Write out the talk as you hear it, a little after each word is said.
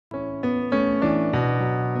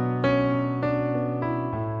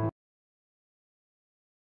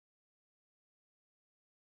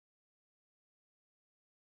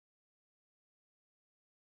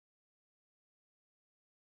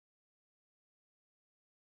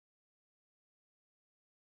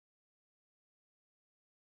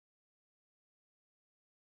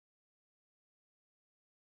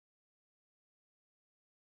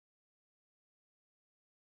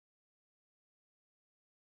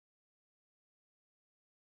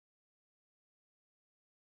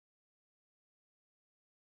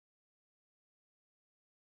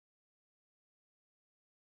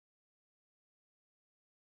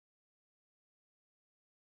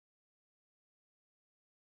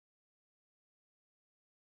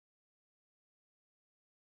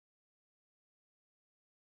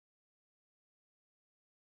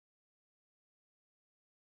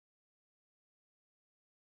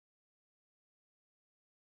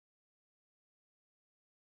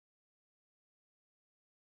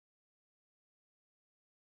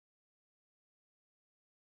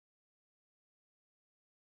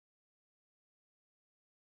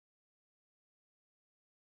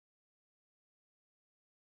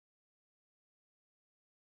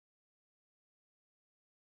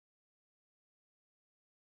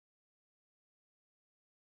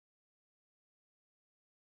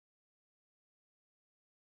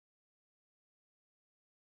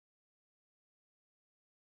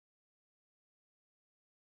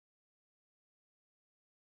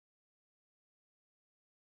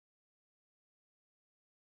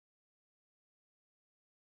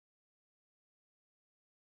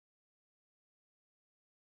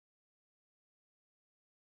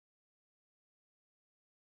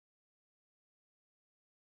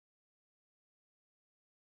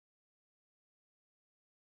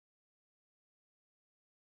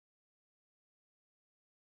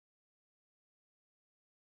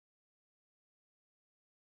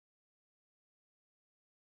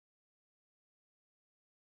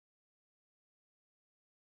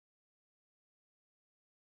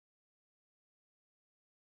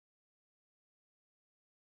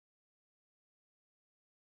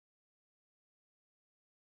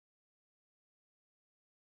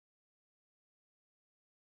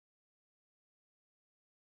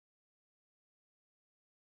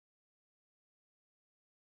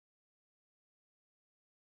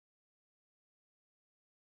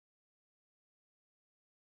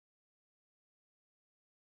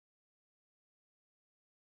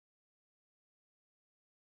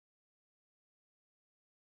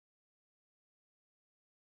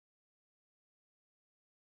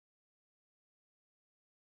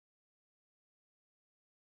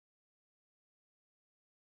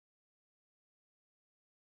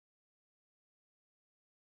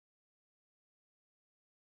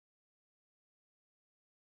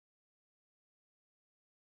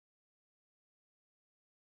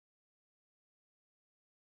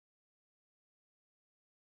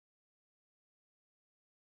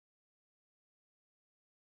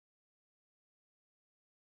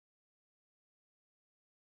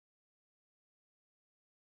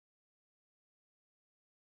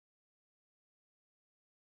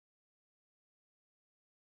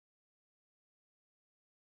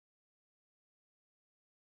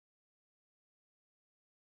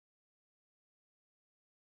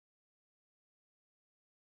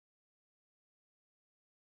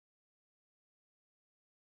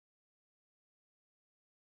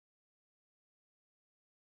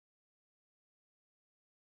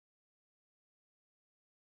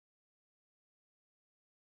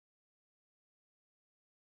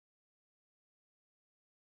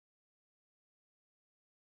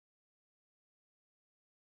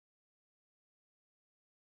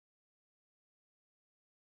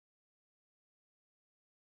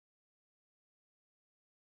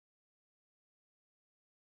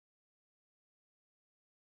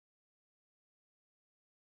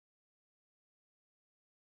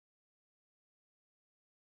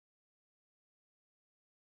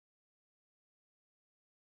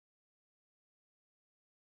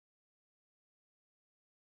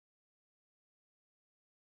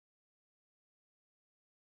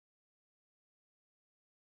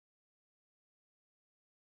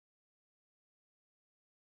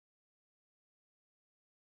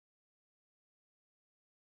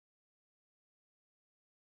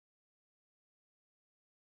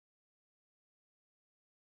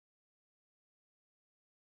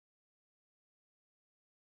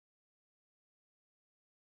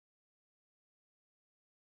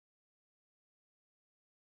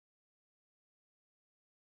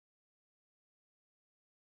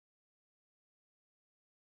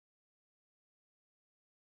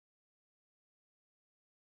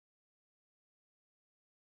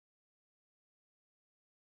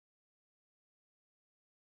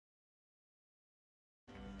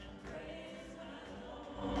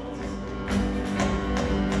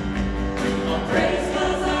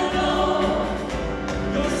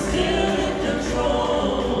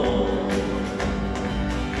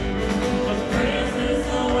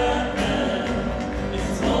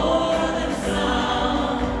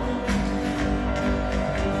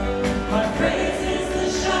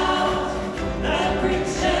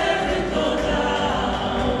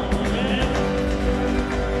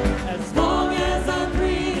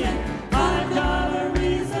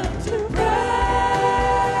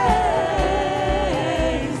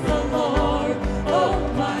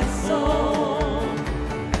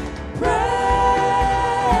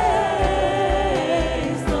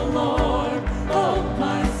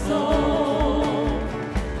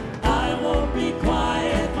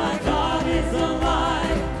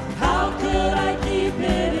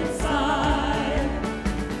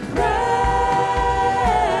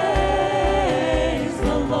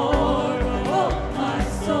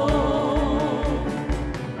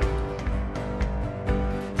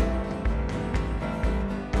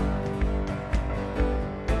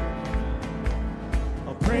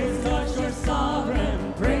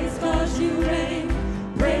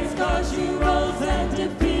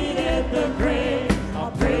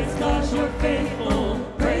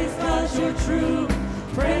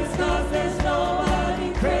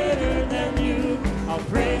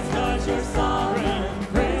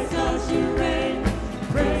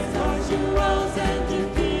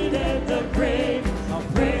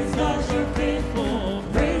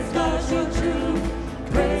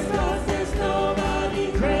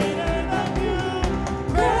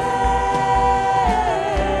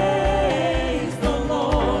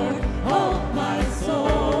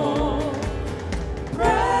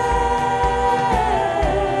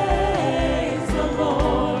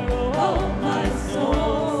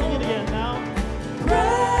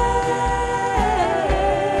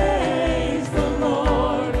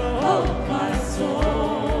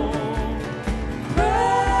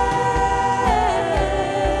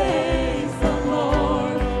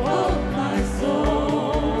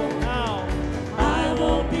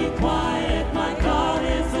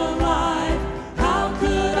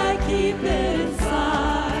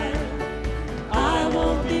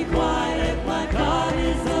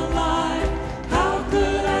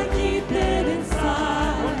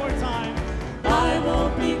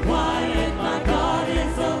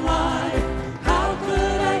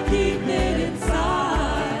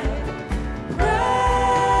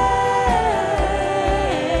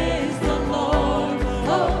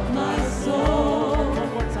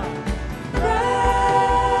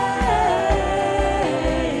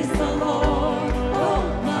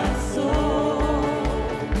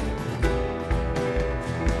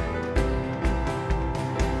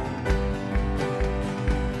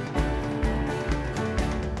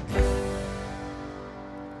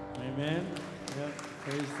Amen. Yep.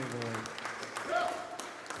 Praise the Lord.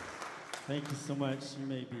 Thank you so much. You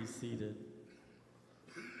may be seated.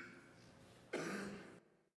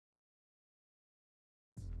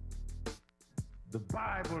 The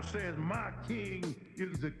Bible says, my king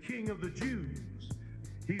is the king of the Jews.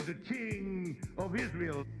 He's the king of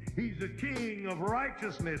Israel. He's the king of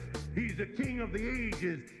righteousness. He's the king of the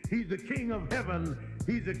ages. He's the king of heaven.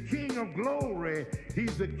 He's the king of glory.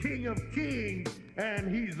 He's the king of kings.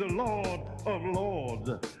 And he's the Lord of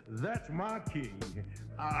lords. That's my king.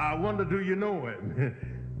 I wonder, do you know him?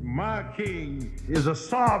 My king is a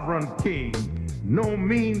sovereign king. No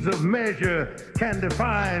means of measure can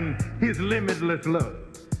define his limitless love.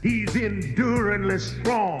 He's enduringly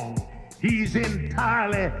strong. He's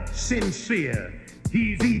entirely sincere.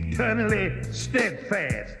 He's eternally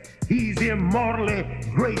steadfast. He's immortally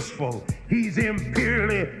graceful. He's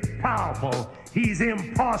imperially powerful. He's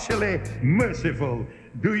impartially merciful.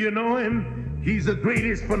 Do you know him? He's the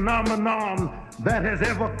greatest phenomenon that has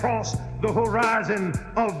ever crossed the horizon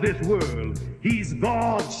of this world. He's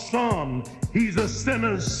God's son. He's a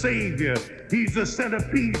sinner's savior. He's the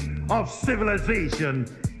centerpiece of civilization.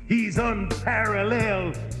 He's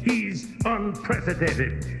unparalleled. He's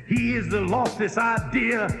unprecedented. He is the loftiest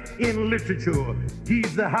idea in literature.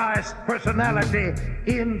 He's the highest personality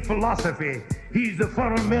in philosophy. He's the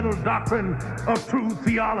fundamental doctrine of true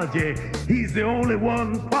theology. He's the only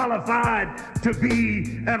one qualified to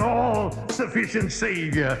be an all-sufficient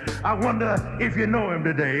Savior. I wonder if you know him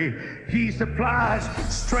today. He supplies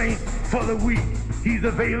strength for the weak. He's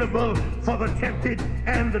available for the tempted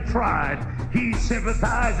and the tried. He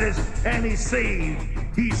sympathizes and he saves.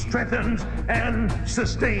 He strengthens and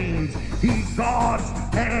sustains. He guards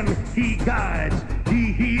and he guides.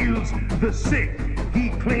 He heals the sick. He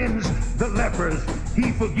cleanses the lepers.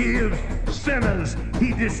 He forgives sinners.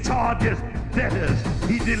 He discharges debtors.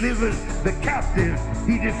 He delivers the captive.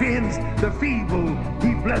 He defends the feeble.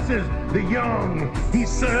 He blesses the young. He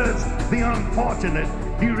serves the unfortunate.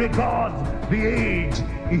 He regards the aged.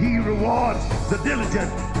 He rewards the diligent,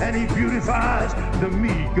 and he beautifies the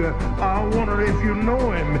meek. I wonder if you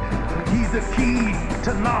know him. He's the key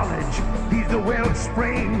to knowledge. He's the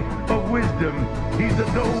wellspring of wisdom. He's the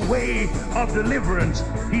doorway of deliverance.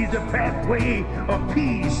 He's the pathway of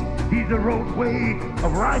peace. He's the roadway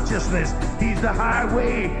of righteousness. He's the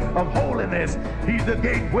highway of holiness. He's the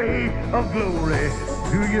gateway of glory.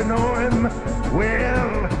 Do you know him?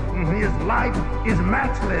 Well, his life is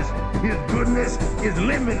matchless. His goodness is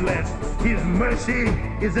limitless. His mercy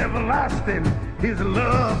is everlasting. His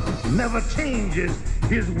love never changes.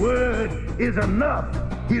 His word is enough.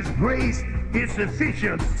 His grace is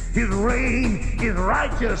sufficient. His reign is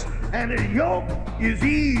righteous. And his yoke is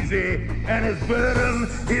easy. And his burden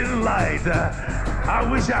is light.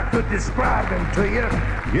 I wish I could describe him to you.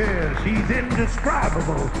 Yes, he's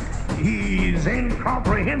indescribable. He's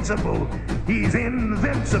incomprehensible. He's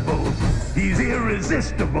invincible. He's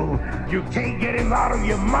irresistible. You can't get him out of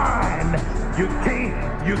your mind. You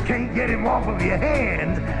can't get him off of your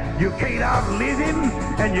hands. You can't outlive him,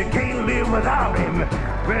 and you can't live without him.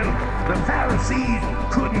 Well, the Pharisees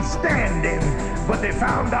couldn't stand him, but they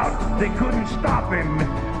found out they couldn't stop him.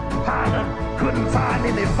 Pilate couldn't find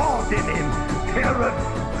any fault in him. Herod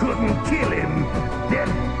couldn't kill him. Death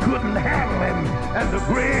couldn't handle him, and the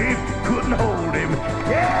grave couldn't hold him.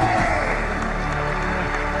 Yeah!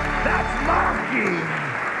 That's my king.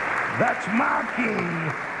 That's my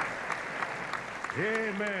king.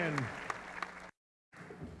 Amen.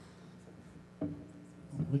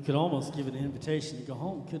 We could almost give it an invitation to go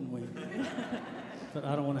home, couldn't we? But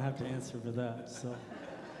I don't want to have to answer for that, so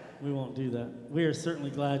we won't do that. We are certainly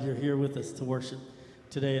glad you're here with us to worship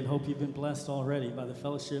today, and hope you've been blessed already by the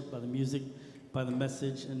fellowship, by the music, by the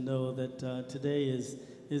message, and know that today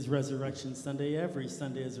is Resurrection Sunday. Every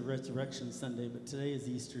Sunday is a Resurrection Sunday, but today is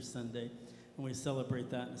Easter Sunday, and we celebrate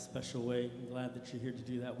that in a special way. I'm glad that you're here to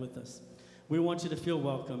do that with us. We want you to feel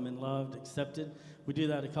welcome and loved, accepted. We do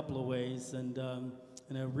that a couple of ways, and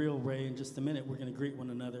in a real way, in just a minute, we're going to greet one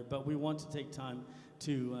another, but we want to take time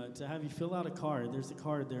to have you fill out a card. There's a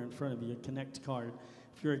card there in front of you, a Connect card.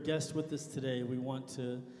 If you're a guest with us today, we want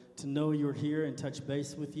to know you're here and touch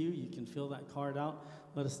base with you. You can fill that card out.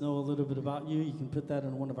 Let us know a little bit about you. You can put that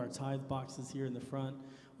in one of our tithe boxes here in the front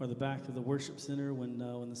or the back of the worship center when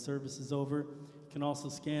the service is over. You can also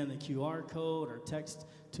scan the QR code or text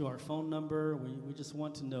to our phone number. We just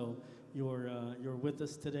want to know you're with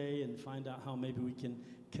us today and find out how maybe we can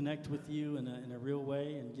connect with you in a real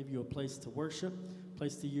way and give you a place to worship, a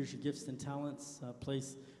place to use your gifts and talents, a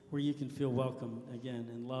place where you can feel welcome again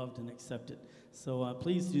and loved and accepted. So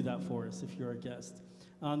please do that for us if you're a guest.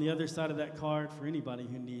 On the other side of that card, for anybody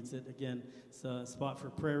who needs it, again, it's a spot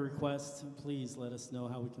for prayer requests. Please let us know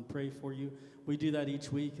how we can pray for you. We do that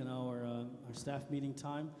each week in our staff meeting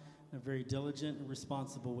time. I'm very diligent and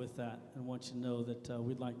responsible with that, and want you to know that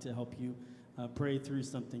we'd like to help you pray through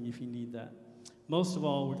something if you need that. Most of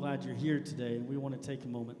all, we're glad you're here today, and we want to take a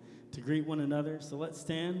moment to greet one another. So let's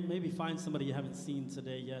stand, maybe find somebody you haven't seen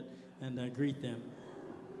today yet, and greet them.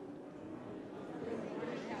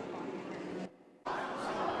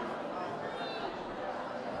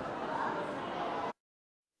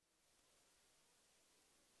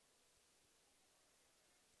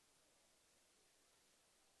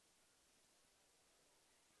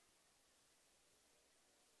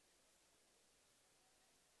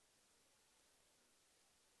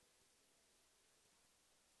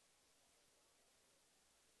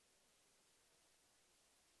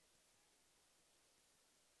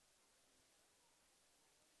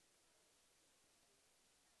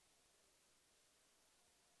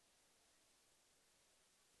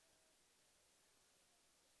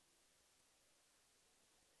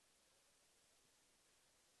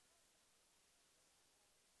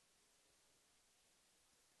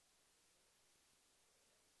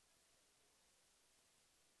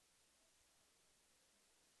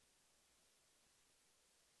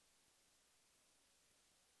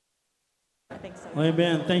 Well,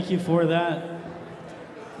 amen. Thank you for that.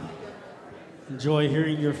 Enjoy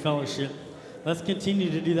hearing your fellowship. Let's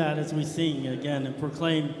continue to do that as we sing again and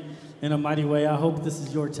proclaim in a mighty way. I hope this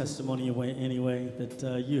is your testimony anyway,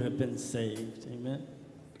 that you have been saved. Amen.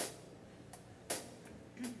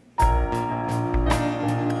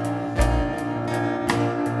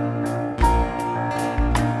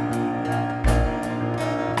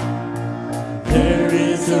 There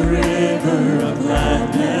is a river of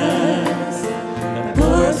gladness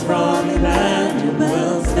pours from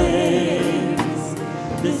Emmanuel's veins.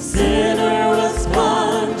 The sinner was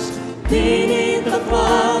plunged beneath the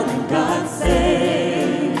flood and got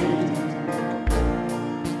saved.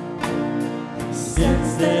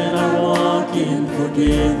 Since then I walk in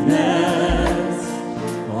forgiveness.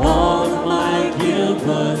 All of my guilt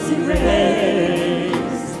was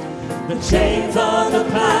erased. The chains of the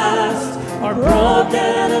past are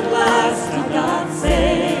broken at last. I got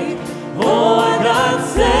saved. Oh, I got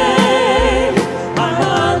saved.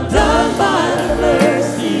 I'm undone by the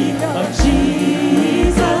mercy of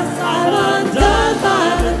Jesus. I'm undone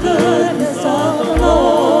by the goodness of the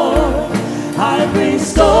Lord. I'm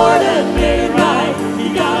restored and made right.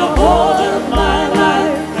 He got a hold of my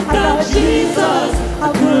life. I got Jesus.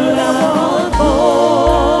 How could I want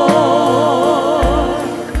more?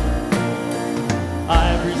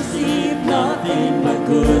 I've received nothing but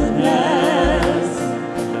goodness.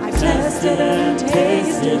 And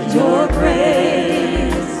tasted your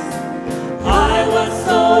grace. I was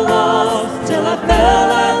so lost till I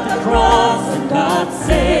fell at the cross and got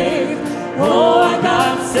saved. Oh, I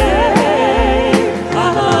got saved.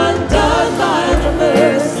 I'm undone by the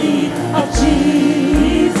mercy of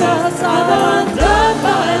Jesus. I'm undone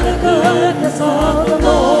by the goodness of the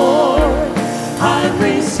Lord. I'm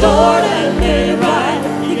restored and made right.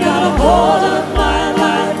 He got a hold of my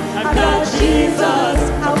life. I got Jesus.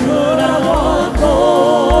 How could I want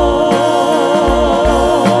more?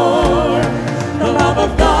 The love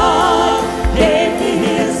of God gave me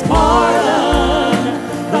His pardon.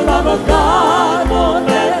 The love of God won't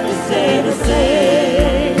let me stay the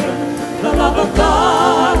same. The love of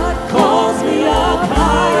God calls me up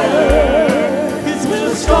higher. His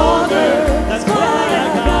will is stronger. That's why I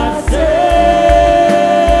got saved.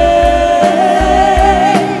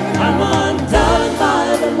 I'm undone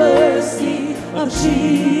by the mercy of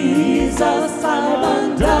Jesus. I'm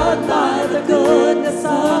undone by the goodness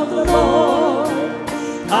of the Lord.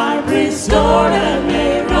 I'm restored and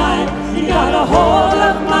made right. He got a hold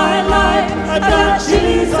of my life. I got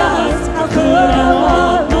Jesus. How could I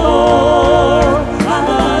want more? I'm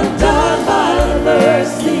undone by the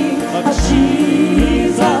mercy of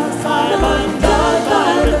Jesus. I'm undone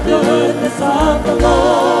by the goodness of the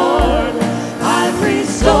Lord. I'm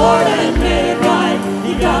restored and made right.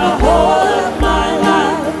 He got a hold of my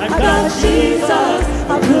life. I got Jesus.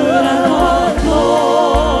 How could I want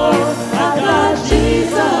more? I got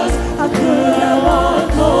Jesus. How could I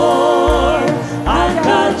want more? I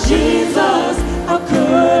got Jesus. How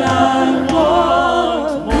could I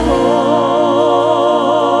want more?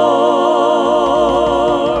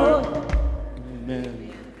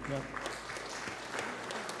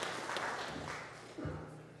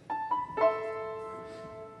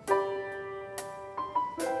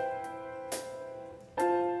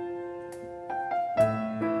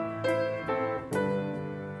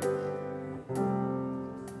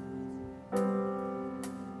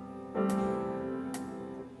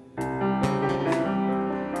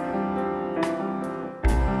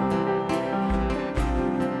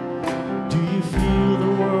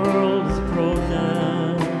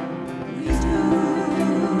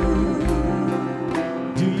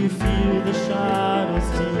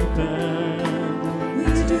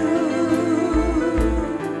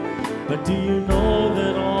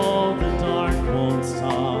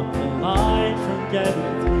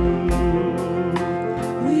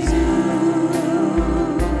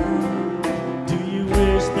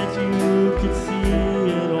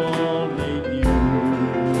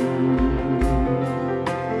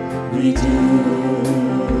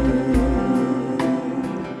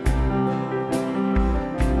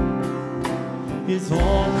 Is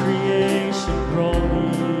all creation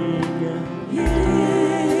groaning?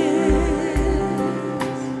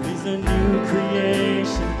 Is a new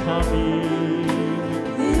creation coming?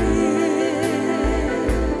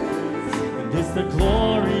 And is the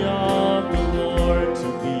glory of the Lord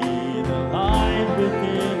to be the light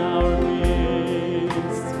within our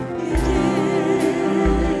midst?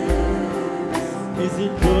 Is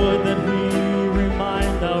it good that we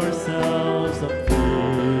remind ourselves of this?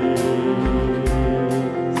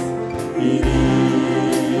 It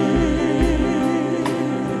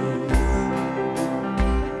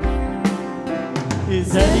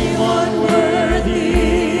is anyone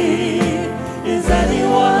worthy? Is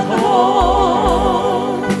anyone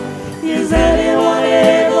whole? Is anyone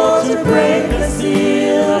able to break the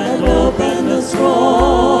seal and open the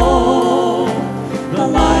scroll? The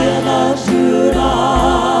Lion of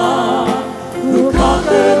Judah, who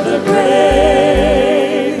conquered the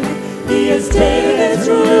grave, he is David's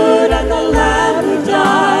root and the Lamb who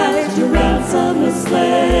died to ransom the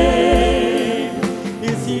slave.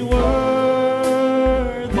 Is he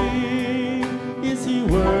worthy? Is he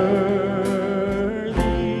worthy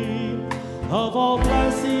of all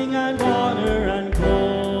blessing and honor and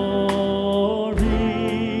glory?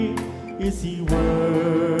 Is he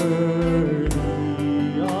worthy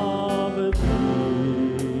of this?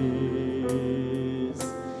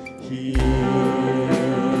 He is.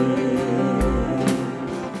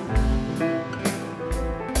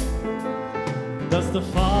 Does the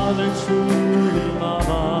Father truly love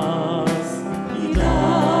us? He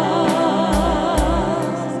does.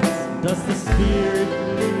 Does the Spirit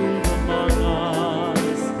move among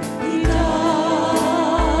us? He does.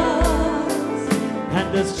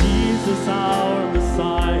 And does Jesus, our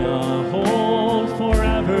Messiah, hold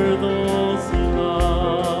forever those he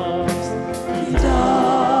loves? He does.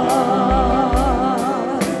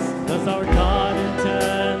 Does our God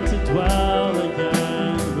intend to dwell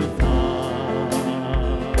again with us?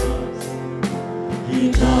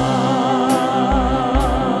 He does.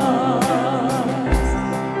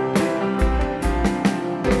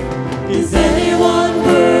 Is anyone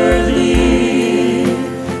worthy?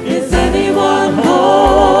 Is anyone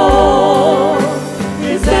whole?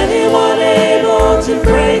 Is anyone able to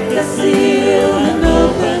break the seal and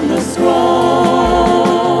open the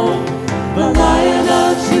scroll? The Lion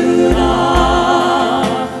of Judah,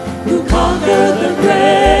 who conquered the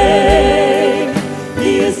grave,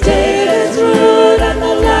 he is David's root and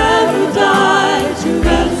the Lamb who died to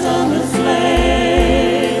ransom the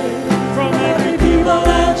slave. From every people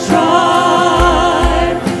and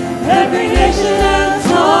tribe, every nation and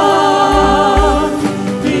tongue,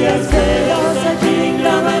 he has made us a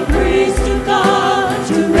kingdom and priest to God,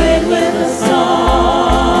 to reign with the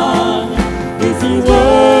Son. Is he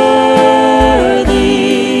worthy?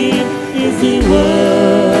 Is he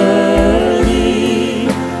worthy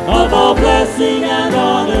of all blessing and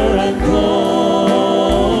honor and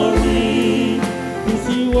glory? Is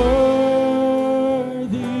he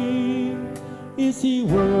worthy? Is he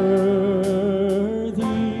worthy?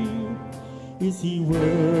 Is he worthy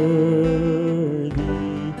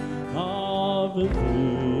of this?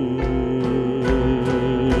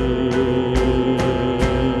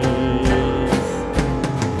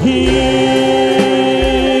 He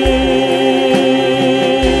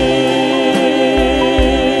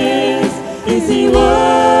is. Is he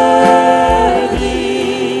worthy?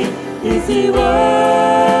 Is he worthy?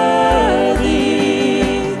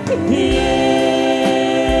 He is.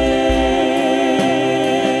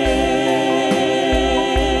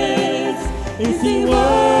 Is he worthy?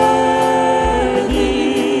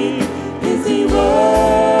 Is he worthy?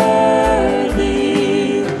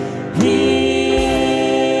 He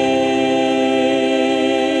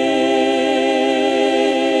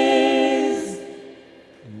is.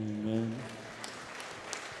 Amen.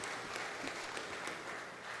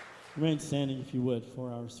 Remain standing, if you would,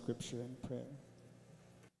 for our scripture and prayer.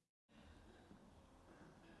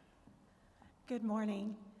 Good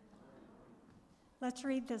morning. Let's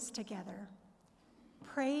read this together.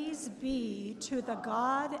 Praise be to the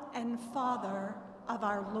God and Father of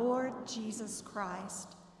our Lord Jesus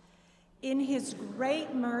Christ. In his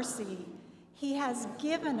great mercy, he has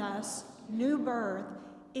given us new birth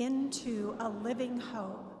into a living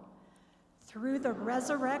hope through the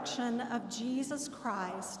resurrection of Jesus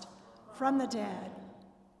Christ from the dead.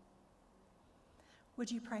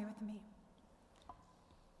 Would you pray with me?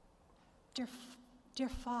 Dear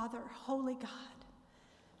Father, Holy God,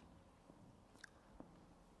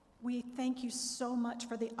 we thank you so much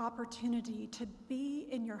for the opportunity to be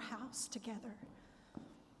in your house together.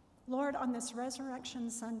 Lord, on this Resurrection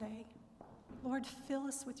Sunday, Lord, fill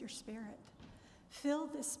us with your Spirit. Fill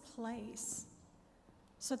this place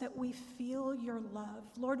so that we feel your love.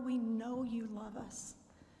 Lord, we know you love us.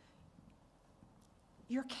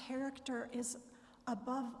 Your character is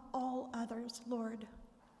above all others, Lord.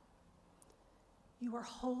 You are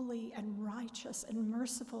holy and righteous and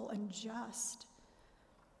merciful and just.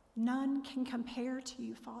 None can compare to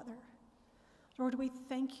you, Father. Lord, we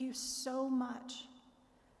thank you so much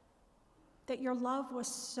that your love was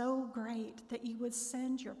so great that you would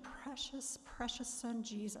send your precious, precious Son,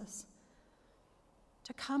 Jesus,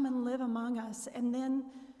 to come and live among us and then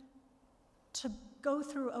to go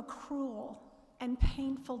through a cruel and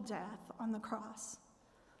painful death on the cross.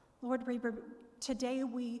 Lord, today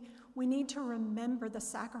we need to remember the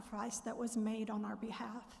sacrifice that was made on our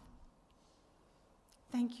behalf.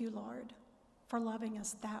 Thank you, Lord, for loving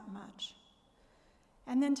us that much.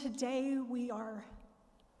 And then today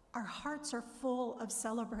our hearts are full of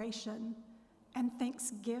celebration and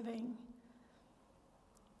thanksgiving.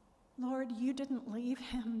 Lord, you didn't leave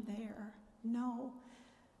him there. No,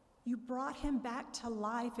 you brought him back to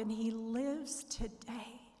life, and he lives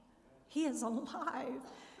today. He is alive.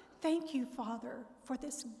 Thank you, Father, for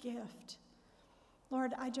this gift.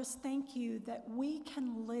 Lord, I just thank you that we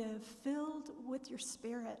can live filled with your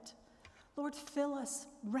Spirit. Lord, fill us,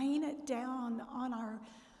 rain it down on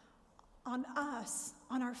us,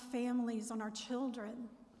 on our families, on our children,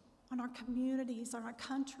 on our communities, on our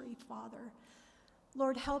country, Father.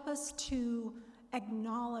 Lord, help us to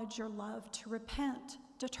acknowledge your love, to repent,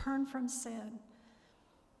 to turn from sin.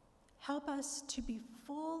 Help us to be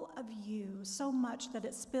full of you so much that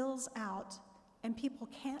it spills out and people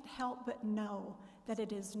can't help but know that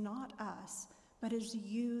it is not us, but it is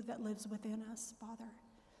you that lives within us, Father.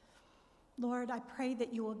 Lord, I pray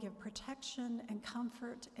that you will give protection and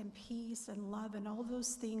comfort and peace and love and all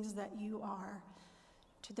those things that you are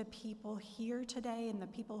to the people here today and the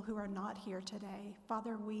people who are not here today.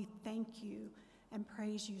 Father, we thank you and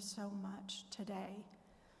praise you so much today.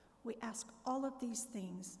 We ask all of these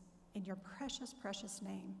things in your precious, precious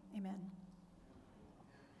name. Amen.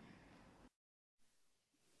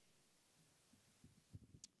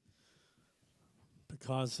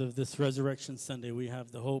 Because of this Resurrection Sunday, we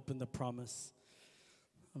have the hope and the promise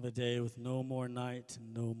of a day with no more night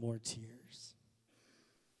and no more tears.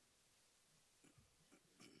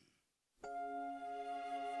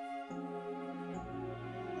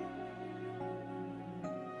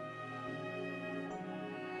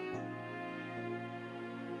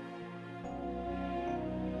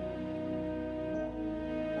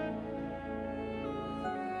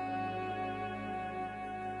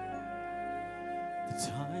 The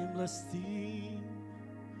timeless theme,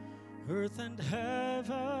 earth and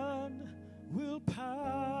heaven will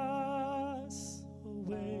pass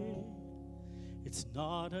away. It's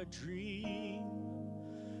not a dream.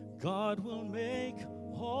 God will make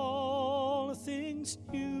all things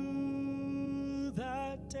new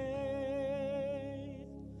that day.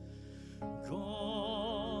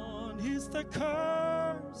 Gone is the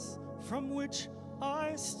curse from which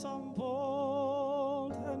I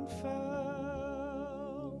stumbled and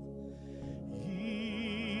fell.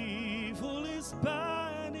 Evil is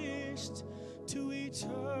banished to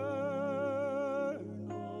eternal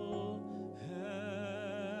hell.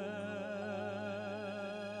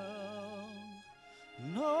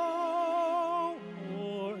 No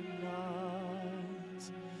more night,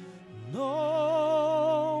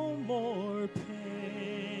 no more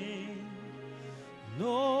pain,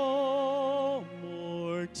 no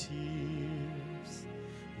more tears,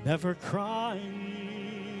 never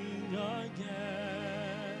crying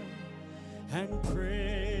again, and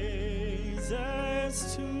praises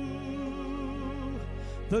to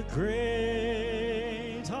the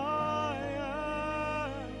great I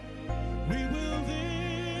am. We will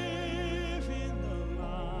live in the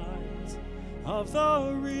light of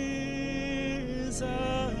the risen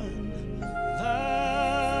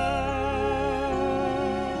Lamb.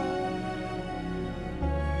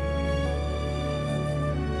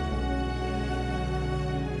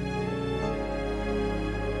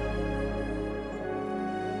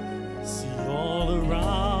 See all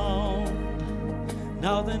around,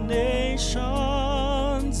 now the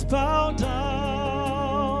nations bow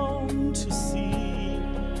down to see.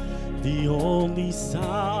 The only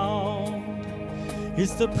sound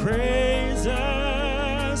is the praises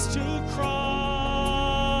to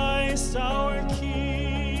Christ our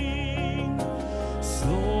King.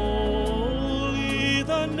 Slowly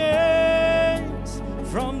the names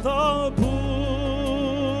from the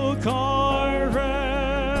book are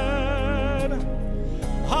read.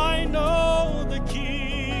 I know the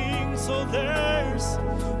King, so there's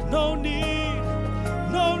no need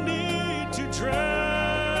to dread.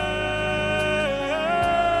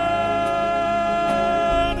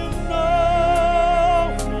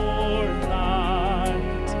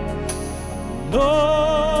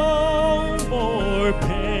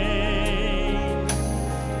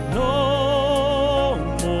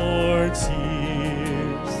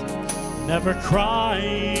 never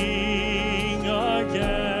crying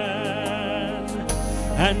again,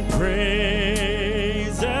 and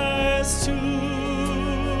praises to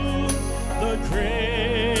the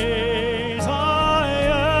great I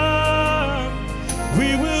am.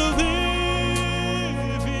 We will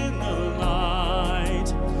live in the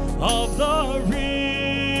light of the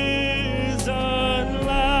risen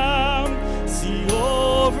Lamb. See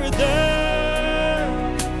over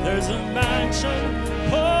there, there's a mansion,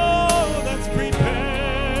 oh, that's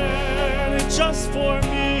prepared just for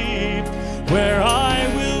me, where I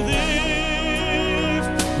will live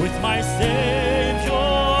with my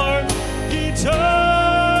Savior eternally.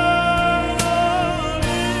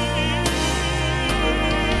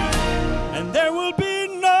 And there will be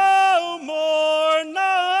no more night,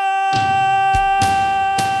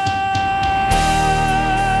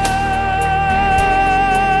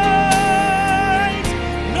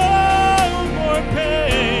 no more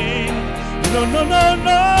pain, no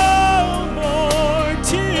more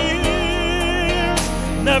tears,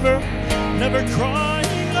 never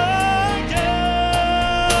crying again,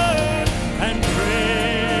 and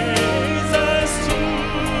praises to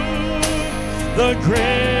the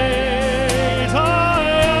great I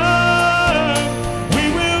am. We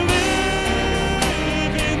will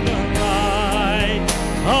live in the light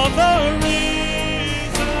of the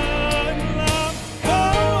risen Lamb.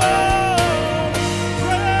 Oh,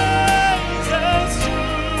 praises to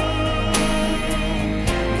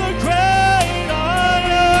the great I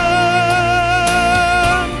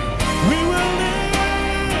am. We will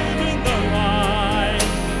live in the light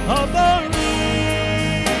of the risen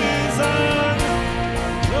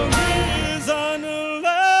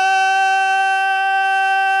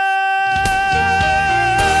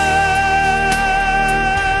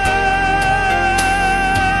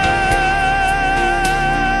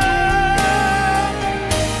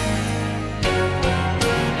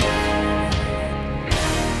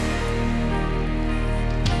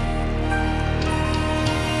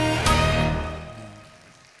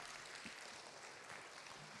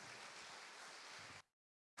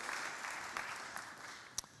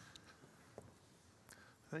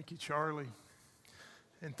Thank you, Charlie.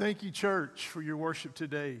 And thank you, church, for your worship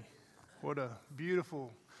today. What a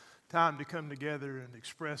beautiful time to come together and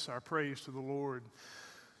express our praise to the Lord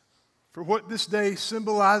for what this day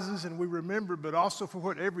symbolizes and we remember, but also for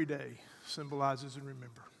what every day symbolizes and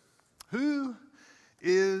remember. Who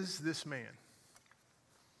is this man?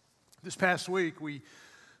 This past week, we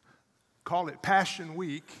call it Passion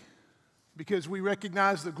Week because we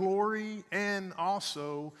recognize the glory and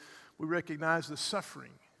also we recognize the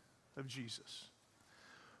suffering of Jesus.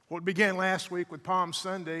 What began last week with Palm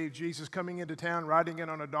Sunday, Jesus coming into town, riding in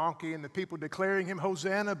on a donkey, and the people declaring him,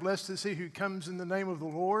 Hosanna, blessed is he who comes in the name of the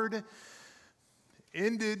Lord,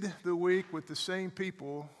 ended the week with the same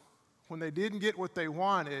people, when they didn't get what they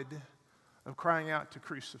wanted, of crying out to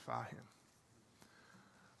crucify him.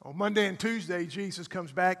 On Monday and Tuesday, Jesus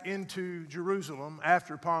comes back into Jerusalem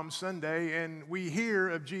after Palm Sunday, and we hear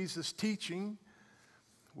of Jesus teaching.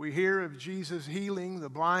 We hear of Jesus healing the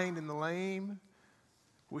blind and the lame.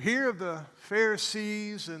 We hear of the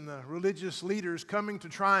Pharisees and the religious leaders coming to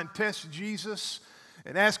try and test Jesus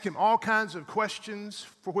and ask him all kinds of questions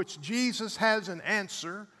for which Jesus has an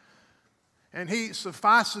answer. And he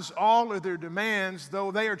suffices all of their demands, though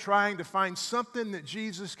they are trying to find something that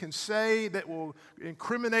Jesus can say that will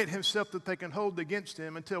incriminate himself that they can hold against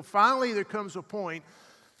him, until finally there comes a point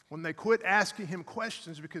when they quit asking him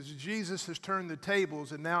questions because Jesus has turned the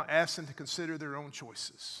tables and now asks them to consider their own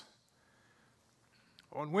choices.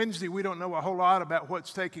 On Wednesday, we don't know a whole lot about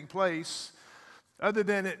what's taking place, other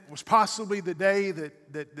than it was possibly the day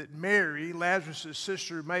that Mary, Lazarus'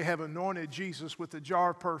 sister, may have anointed Jesus with a jar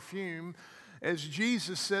of perfume, as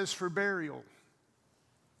Jesus says, for burial.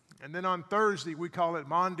 And then on Thursday, we call it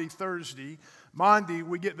Maundy Thursday. Maundy,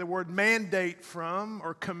 we get the word mandate from,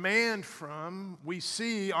 or command from. We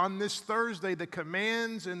see on this Thursday the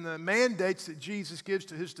commands and the mandates that Jesus gives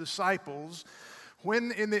to his disciples,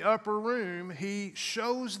 when in the upper room he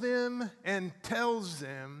shows them and tells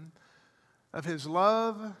them of his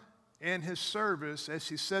love and his service as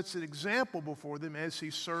he sets an example before them as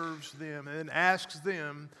he serves them and asks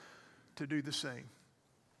them to do the same.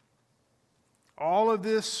 All of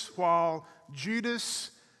this while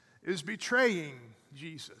Judas is betraying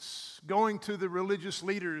Jesus, going to the religious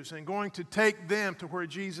leaders and going to take them to where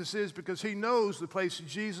Jesus is, because he knows the place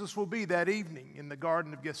Jesus will be that evening in the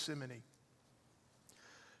Garden of Gethsemane.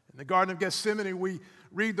 In the Garden of Gethsemane, we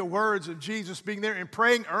read the words of Jesus being there and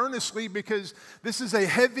praying earnestly, because this is a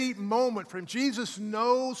heavy moment for him. Jesus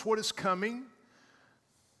knows what is coming.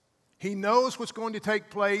 He knows what's going to take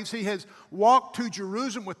place. He has walked to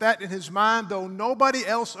Jerusalem with that in his mind, though nobody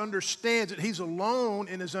else understands it. He's alone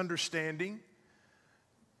in his understanding.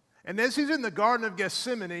 And as he's in the Garden of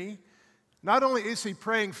Gethsemane, not only is he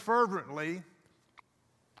praying fervently,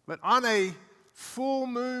 but on a full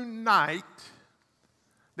moon night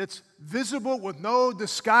that's visible with no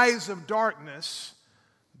disguise of darkness,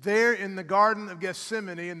 there in the Garden of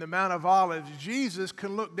Gethsemane in the Mount of Olives, Jesus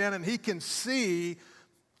can look down and he can see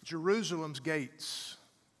Jerusalem's gates.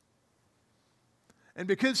 And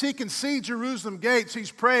because he can see Jerusalem's gates, he's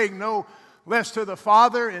praying no less to the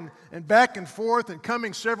Father and back and forth and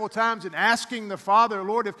coming several times and asking the Father,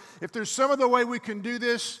 Lord, if there's some other way we can do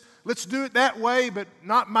this, let's do it that way, but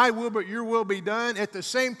not my will, but your will be done. At the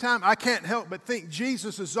same time, I can't help but think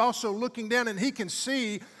Jesus is also looking down and he can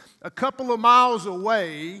see a couple of miles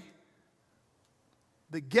away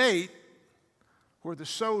the gate where the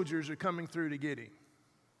soldiers are coming through to get him.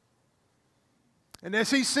 And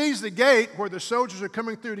as he sees the gate where the soldiers are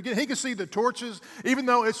coming through to get him, he can see the torches, even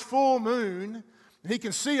though it's full moon. He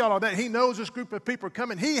can see all of that. He knows this group of people are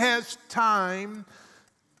coming. He has time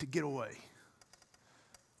to get away,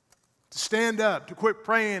 to stand up, to quit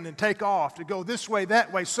praying and take off, to go this way,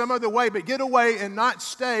 that way, some other way, but get away and not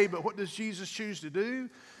stay. But what does Jesus choose to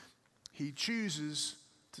do? He chooses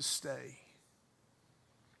to stay.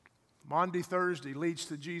 Maundy Thursday leads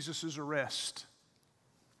to Jesus' arrest.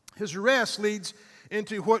 His arrest leads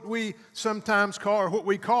into what we sometimes call, or what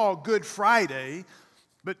we call, Good Friday.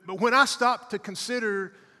 But when I stop to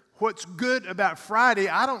consider what's good about Friday,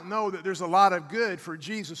 I don't know that there's a lot of good for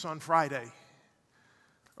Jesus on Friday.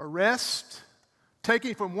 Arrest,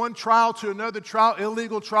 taking from one trial to another trial,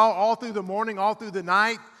 illegal trial, all through the morning, all through the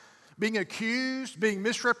night, being accused, being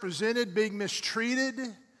misrepresented, being mistreated,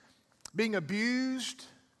 being abused,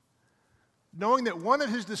 knowing that one of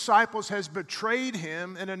his disciples has betrayed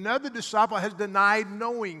him and another disciple has denied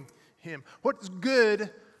knowing him. What's good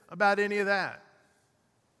about any of that?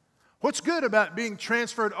 What's good about being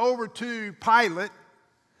transferred over to Pilate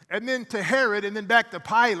and then to Herod and then back to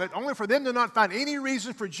Pilate, only for them to not find any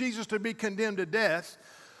reason for Jesus to be condemned to death,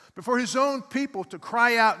 but for his own people to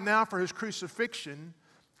cry out now for his crucifixion?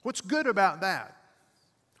 What's good about that?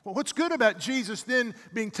 Well, what's good about Jesus then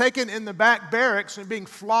being taken in the back barracks and being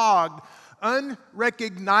flogged,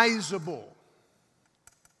 unrecognizable?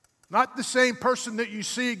 Not the same person that you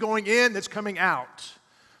see going in that's coming out,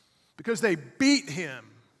 because they beat him.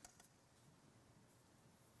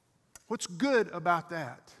 What's good about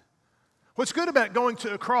that? What's good about going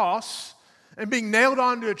to a cross and being nailed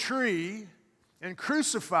onto a tree and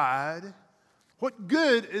crucified? What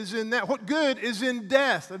good is in that? What good is in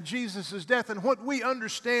death, of Jesus' death? And what we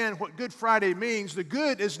understand what Good Friday means, the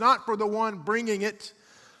good is not for the one bringing it,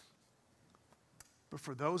 but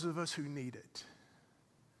for those of us who need it.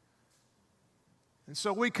 And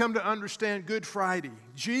so we come to understand Good Friday.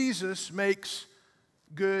 Jesus makes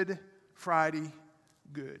Good Friday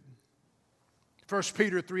good. 1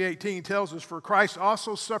 Peter 3:18 tells us, "For Christ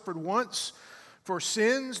also suffered once for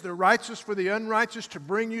sins, the righteous for the unrighteous, to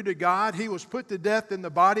bring you to God. He was put to death in the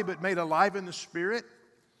body, but made alive in the spirit."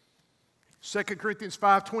 2 Corinthians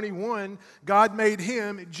 5:21, "God made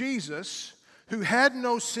him, Jesus, who had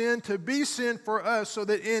no sin, to be sin for us, so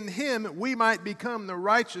that in him we might become the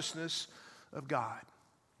righteousness of God."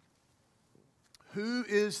 Who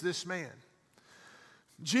is this man?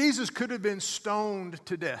 Jesus could have been stoned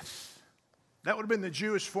to death. That would have been the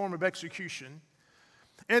Jewish form of execution.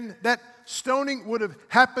 And that stoning would have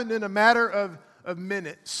happened in a matter of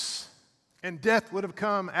minutes. And death would have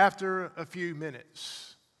come after a few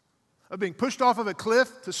minutes. Of being pushed off of a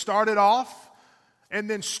cliff to start it off, and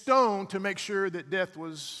then stoned to make sure that death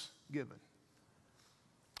was given.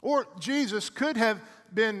 Or Jesus could have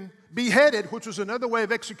been beheaded, which was another way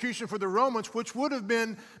of execution for the Romans, which would have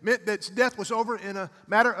meant that death was over in a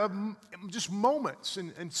matter of just moments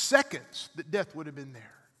and seconds, that death would have been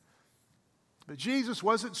there. But Jesus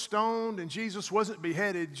wasn't stoned and Jesus wasn't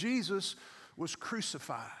beheaded. Jesus was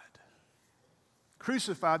crucified.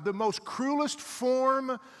 Crucified, the most cruelest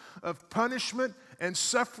form of punishment and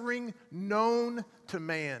suffering known to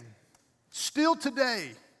man. Still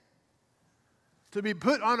today, to be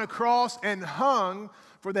put on a cross and hung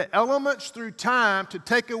for the elements through time to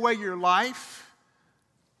take away your life.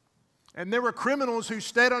 And there were criminals who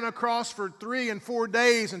stayed on a cross for 3 and 4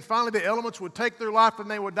 days, and finally the elements would take their life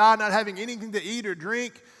and they would die not having anything to eat or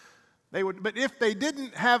drink. But if they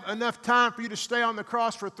didn't have enough time for you to stay on the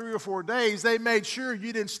cross for 3 or 4 days, they made sure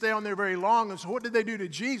you didn't stay on there very long. And so what did they do to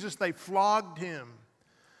Jesus? They flogged him.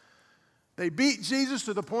 They beat Jesus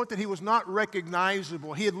to the point that he was not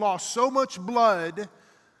recognizable. He had lost so much blood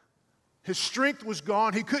His strength was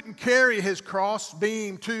gone. He couldn't carry his cross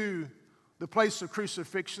beam to the place of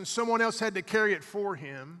crucifixion. Someone else had to carry it for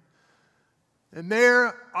him. And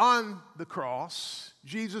there on the cross,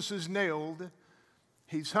 Jesus is nailed.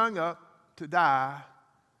 He's hung up to die,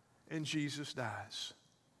 and Jesus dies.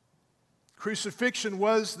 Crucifixion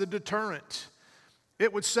was the deterrent.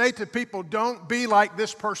 It would say to people, don't be like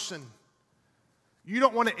this person. You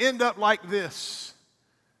don't want to end up like this.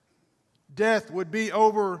 Death would be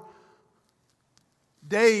over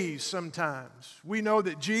days sometimes. We know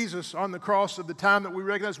that Jesus on the cross at the time that we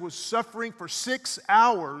recognize was suffering for 6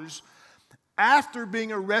 hours after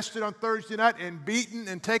being arrested on Thursday night and beaten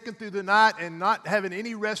and taken through the night and not having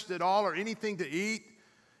any rest at all or anything to eat.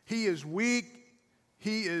 He is weak.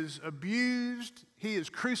 He is abused. He is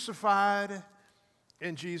crucified.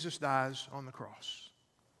 And Jesus dies on the cross.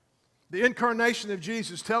 The incarnation of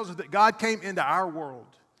Jesus tells us that God came into our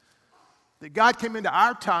world, that God came into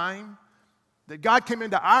our time, that God came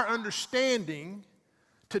into our understanding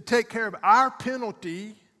to take care of our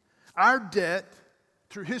penalty, our debt,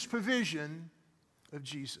 through His provision of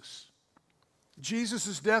Jesus.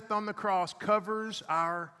 Jesus' death on the cross covers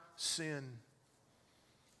our sin.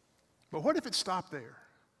 But what if it stopped there?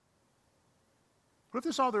 What if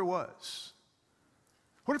that's all there was?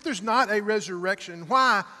 What if there's not a resurrection?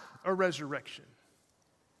 Why a resurrection?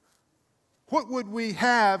 What would we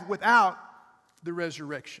have without the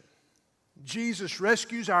resurrection? Jesus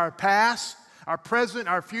rescues our past, our present,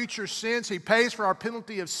 our future sins. He pays for our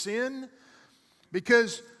penalty of sin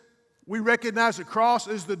because we recognize the cross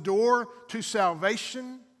as the door to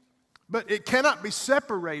salvation, but it cannot be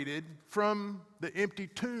separated from the empty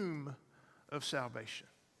tomb of salvation.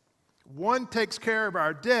 One takes care of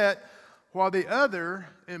our debt while the other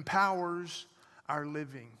empowers our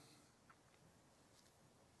living.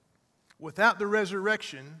 Without the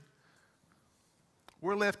resurrection,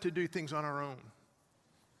 we're left to do things on our own,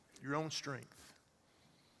 your own strength.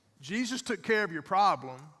 Jesus took care of your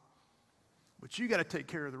problem, but you got to take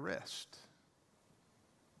care of the rest.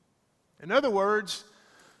 In other words,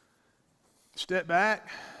 step back,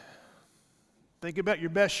 think about your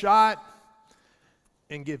best shot,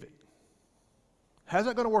 and give it. How's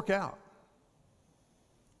that going to work out?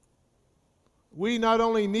 We not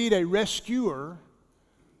only need a rescuer,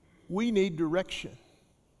 we need direction.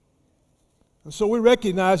 And so we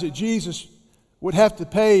recognize that Jesus would have to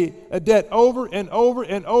pay a debt over and over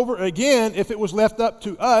and over again if it was left up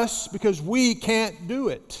to us, because we can't do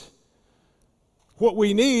it. What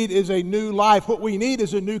we need is a new life. What we need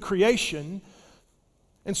is a new creation.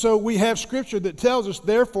 And so we have Scripture that tells us,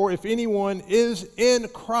 therefore, if anyone is in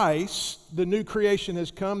Christ, the new creation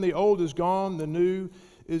has come, the old is gone, the new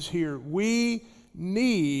is here. We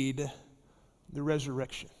need the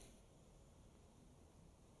resurrection.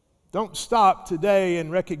 Don't stop today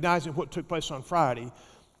and recognizing what took place on Friday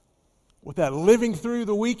without living through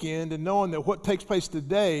the weekend and knowing that what takes place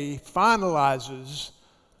today finalizes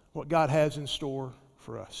what God has in store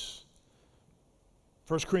for us.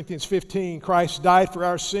 1 Corinthians 15, Christ died for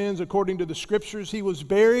our sins according to the Scriptures. He was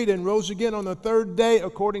buried and rose again on the third day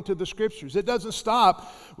according to the Scriptures. It doesn't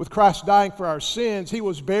stop with Christ dying for our sins. He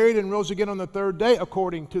was buried and rose again on the third day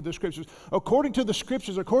according to the Scriptures. According to the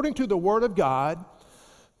Scriptures, according to the Word of God,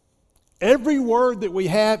 every word that we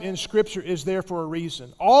have in Scripture is there for a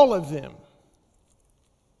reason. All of them.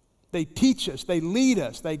 They teach us, they lead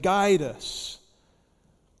us, they guide us.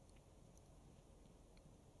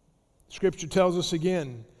 Scripture tells us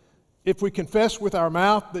again, if we confess with our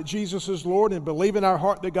mouth that Jesus is Lord and believe in our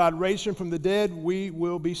heart that God raised Him from the dead, we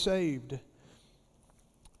will be saved.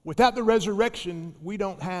 Without the resurrection, we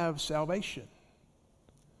don't have salvation.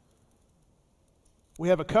 We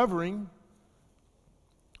have a covering,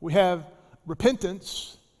 we have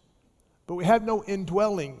repentance, but we have no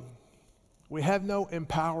indwelling. We have no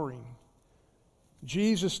empowering.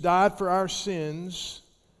 Jesus died for our sins,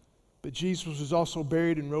 but Jesus was also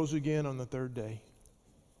buried and rose again on the third day.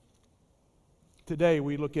 Today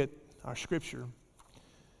we look at our Scripture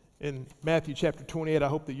in Matthew chapter 28. I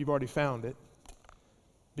hope that you've already found it.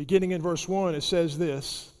 Beginning in verse 1, it says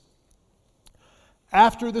this: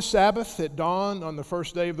 After the Sabbath at dawn on the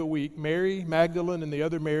first day of the week, Mary Magdalene and the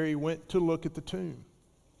other Mary went to look at the tomb.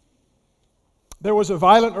 There was a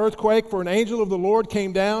violent earthquake, for an angel of the Lord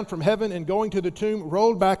came down from heaven and going to the tomb,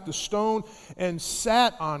 rolled back the stone and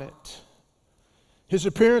sat on it. His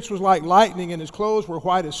appearance was like lightning, and his clothes were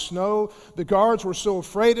white as snow. The guards were so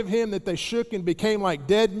afraid of him that they shook and became like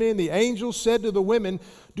dead men. The angel said to the women,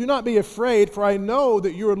 "Do not be afraid, for I know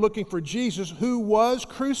that you are looking for Jesus, who was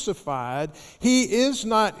crucified. He is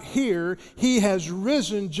not here. He has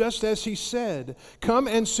risen just as he said. Come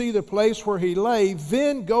and see the place where he lay.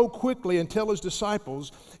 Then go quickly and tell his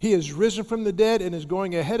disciples, he is risen from the dead and is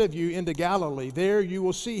going ahead of you into Galilee. There you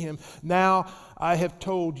will see him. Now I have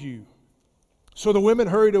told you." So the women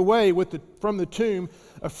hurried away from the tomb,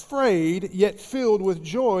 afraid yet filled with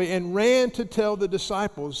joy, and ran to tell the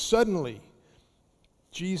disciples. Suddenly,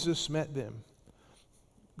 Jesus met them.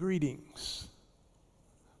 "Greetings."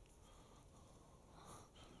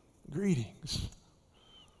 Greetings.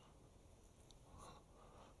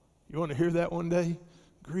 You want to hear that one day?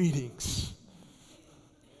 Greetings.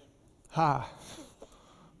 Hi.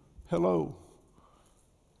 Hello.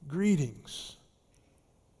 Greetings.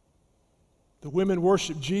 The women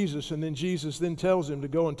worship Jesus, and then Jesus then tells him to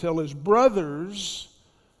go and tell his brothers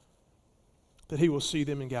that he will see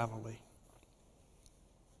them in Galilee.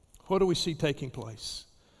 What do we see taking place?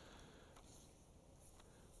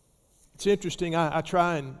 It's interesting. I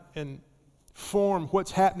try and form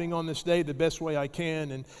what's happening on this day the best way I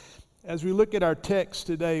can. And as we look at our text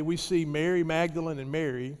today, we see Mary Magdalene and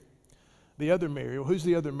Mary, the other Mary. Well, who's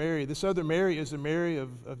the other Mary? This other Mary is the Mary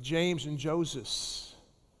of James and Joseph.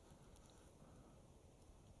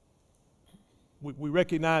 We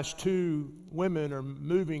recognize two women are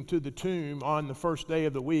moving to the tomb on the first day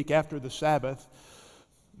of the week after the Sabbath.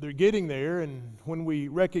 They're getting there, and when we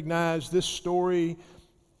recognize this story,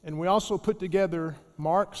 and we also put together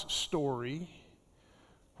Mark's story,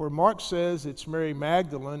 where Mark says it's Mary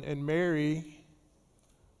Magdalene and Mary,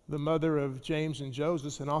 the mother of James and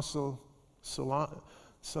Joseph, and also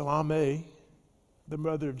Salome, the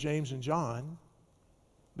mother of James and John.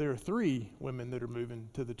 There are three women that are moving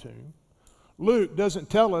to the tomb. Luke doesn't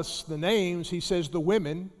tell us the names. He says the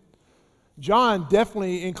women. John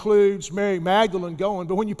definitely includes Mary Magdalene going.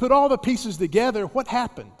 But when you put all the pieces together, what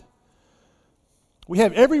happened? We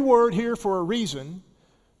have every word here for a reason.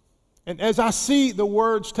 And as I see the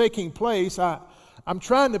words taking place, I'm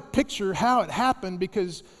trying to picture how it happened,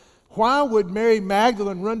 because why would Mary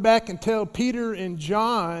Magdalene run back and tell Peter and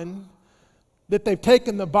John that they've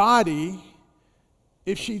taken the body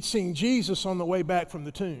if she'd seen Jesus on the way back from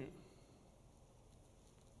the tomb?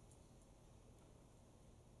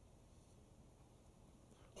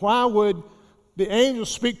 Why would the angel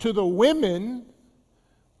speak to the women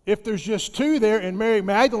if there's just two there and Mary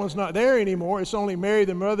Magdalene's not there anymore? It's only Mary,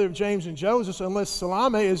 the mother of James and Joseph, unless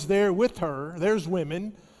Salome is there with her. There's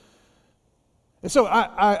women. And so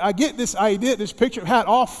I get this idea, this picture of how it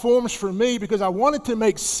all forms for me, because I want it to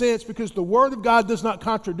make sense, because the Word of God does not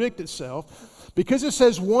contradict itself. Because it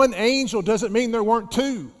says one angel doesn't mean there weren't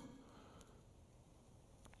two.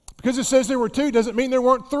 Because it says there were two doesn't mean there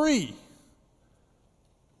weren't three.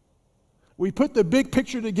 We put the big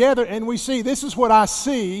picture together and we see, this is what I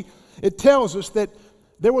see. It tells us that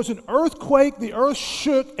there was an earthquake. The earth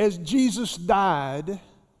shook as Jesus died. And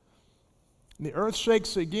the earth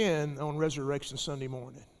shakes again on Resurrection Sunday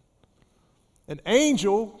morning. An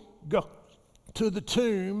angel goes to the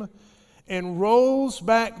tomb and rolls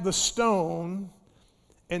back the stone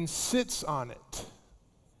and sits on it.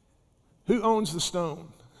 Who owns the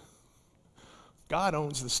stone? God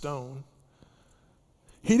owns the stone.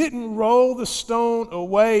 He didn't roll the stone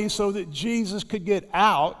away so that Jesus could get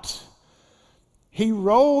out. He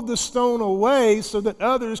rolled the stone away so that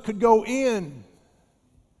others could go in.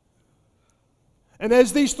 And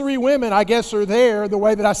as these three women, I guess, are there, the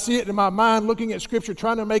way that I see it in my mind, looking at Scripture,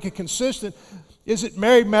 trying to make it consistent, is it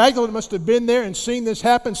Mary Magdalene must have been there and seen this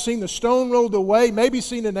happen, seen the stone rolled away, maybe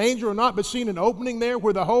seen an angel or not, but seen an opening there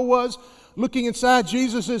where the hole was. Looking inside,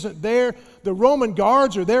 Jesus isn't there. The Roman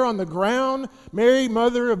guards are there on the ground. Mary,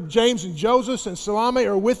 mother of James and Joseph, and Salome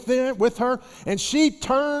are with her. And she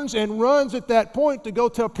turns and runs at that point to go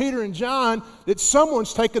tell Peter and John that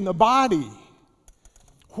someone's taken the body.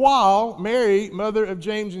 While Mary, mother of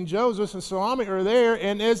James and Joseph, and Salome are there.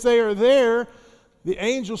 And as they are there, the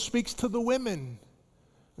angel speaks to the women.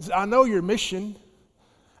 He says, I know your mission.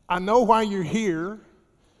 I know why you're here.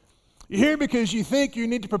 You're here because you think you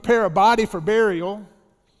need to prepare a body for burial.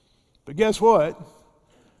 But guess what?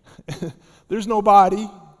 There's no body.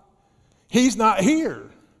 He's not here.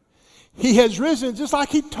 He has risen just like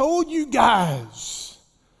he told you guys.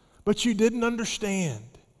 But you didn't understand.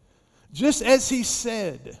 Just as he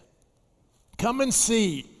said, come and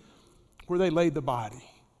see where they laid the body.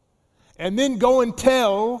 And then go and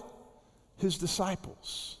tell his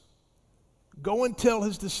disciples. Go and tell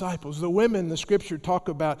his disciples. The women, the scripture talk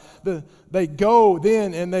about, they go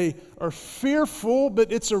then and they are fearful,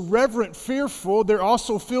 but it's a reverent fearful. They're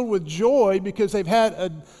also filled with joy because they've had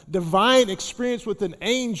a divine experience with an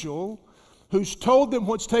angel who's told them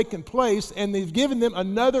what's taken place, and they've given them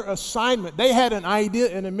another assignment. They had an idea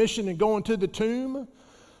and a mission in going to the tomb.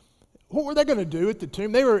 What were they going to do at the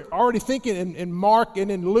tomb? They were already thinking in Mark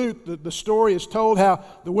and in Luke, the story is told how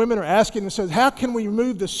the women are asking and says, how can we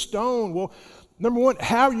remove the stone? Well, number one,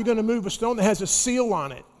 how are you going to move a stone that has a seal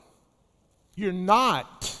on it? You're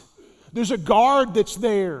not. There's a guard that's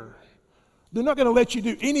there. They're not going to let you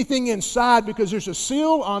do anything inside because there's a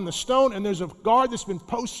seal on the stone and there's a guard that's been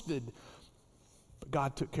posted. But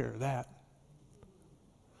God took care of that.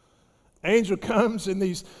 Angel comes and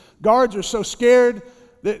these guards are so scared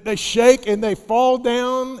that they shake and they fall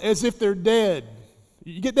down as if they're dead.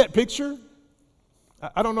 You get that picture?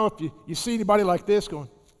 I don't know if you see anybody like this going,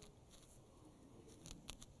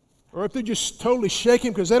 or if they're just totally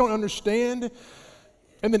shaking because they don't understand.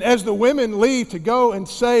 And then as the women leave to go and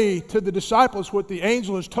say to the disciples what the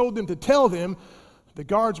angel has told them to tell them, the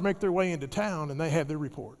guards make their way into town and they have their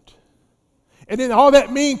report. And in all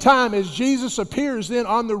that meantime, as Jesus appears then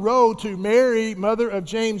on the road to Mary, mother of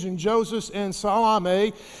James and Joseph and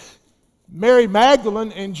Salome, Mary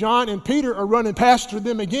Magdalene and John and Peter are running past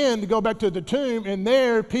them again to go back to the tomb. And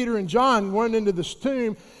there, Peter and John run into this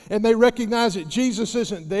tomb and they recognize that Jesus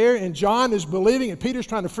isn't there. And John is believing and Peter's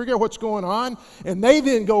trying to figure out what's going on. And they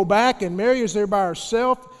then go back and Mary is there by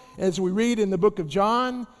herself, as we read in the book of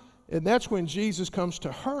John. And that's when Jesus comes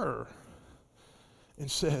to her and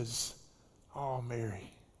says, "Oh,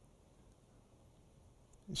 Mary."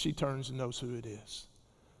 And she turns and knows who it is.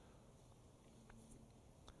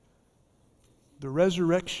 The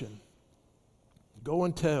resurrection. Go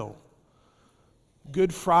and tell.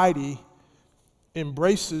 Good Friday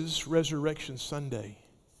embraces Resurrection Sunday.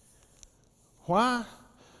 Why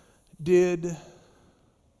did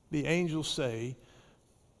the angel say,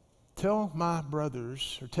 "Tell my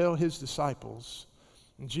brothers," or tell his disciples,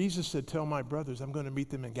 and Jesus said, "Tell my brothers, I'm going to meet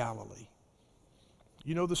them in Galilee"?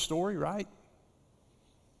 You know the story, right?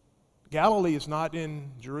 Galilee is not in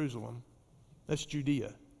Jerusalem. That's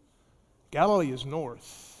Judea. Galilee is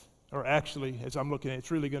north. Or actually, as I'm looking at it, it's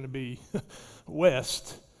really going to be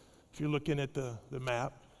west, if you're looking at the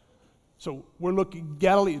map. So we're looking,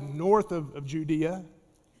 Galilee north of Judea.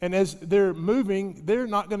 And as they're moving, they're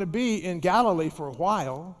not going to be in Galilee for a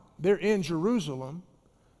while. They're in Jerusalem.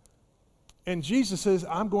 And Jesus says,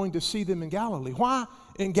 "I'm going to see them in Galilee." Why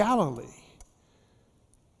in Galilee?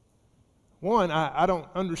 One, I don't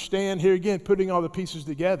understand, here again, putting all the pieces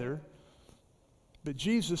together, but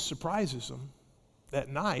Jesus surprises them that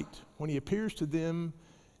night when he appears to them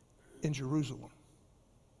in Jerusalem.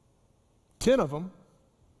 10 of them.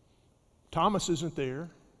 Thomas isn't there.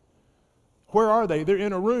 Where are they? They're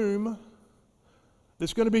in a room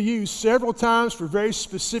that's going to be used several times for very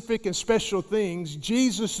specific and special things.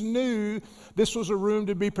 Jesus knew this was a room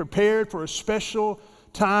to be prepared for a special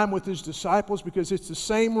time with his disciples because it's the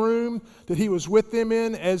same room that he was with them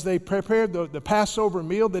in as they prepared the Passover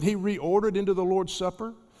meal that he reordered into the Lord's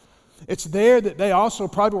Supper. It's there that they also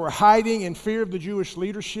probably were hiding in fear of the Jewish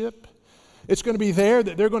leadership. It's going to be there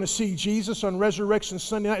that they're going to see Jesus on Resurrection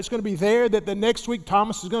Sunday night. It's going to be there that the next week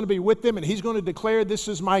Thomas is going to be with them and he's going to declare, "This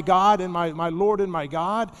is my God and my Lord and my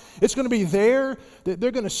God." It's going to be there that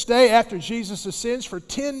they're going to stay after Jesus ascends for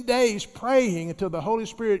 10 days praying until the Holy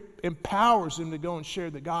Spirit empowers them to go and share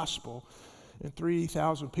the gospel. And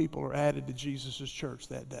 3,000 people are added to Jesus' church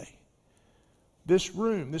that day. This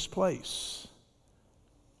room, this place.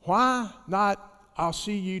 Why not, "I'll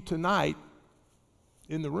see you tonight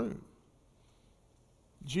in the room"?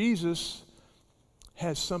 Jesus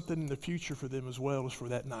has something in the future for them as well as for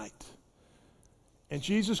that night. And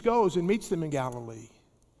Jesus goes and meets them in Galilee.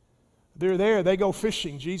 They're there. They go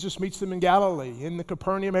fishing. Jesus meets them in Galilee, in the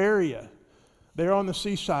Capernaum area. They're on the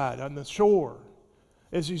seaside, on the shore.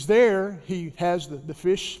 As he's there, he has the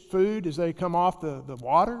fish food as they come off the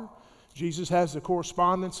water. Jesus has the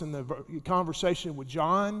correspondence and the conversation with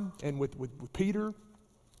John and with Peter.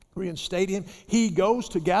 Reinstate him. He goes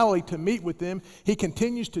to Galilee to meet with them. He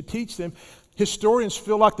continues to teach them. Historians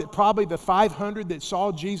feel like that probably the 500 that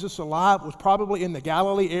saw Jesus alive was probably in the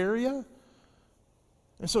Galilee area.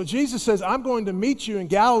 And so Jesus says, "I'm going to meet you in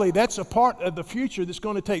Galilee." That's a part of the future that's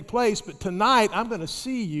going to take place. But tonight, I'm going to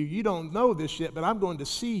see you. You don't know this yet, but I'm going to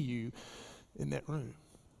see you in that room.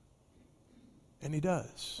 And he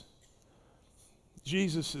does.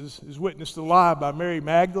 Jesus is witnessed alive by Mary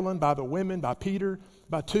Magdalene, by the women, by Peter,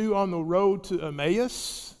 by 2 on the road to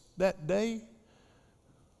Emmaus that day,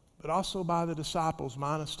 but also by the disciples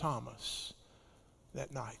minus Thomas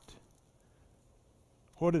that night.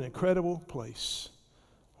 What an incredible place.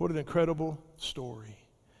 What an incredible story.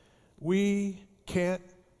 We can't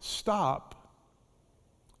stop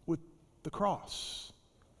with the cross.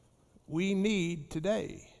 We need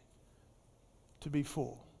today to be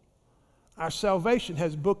full. Our salvation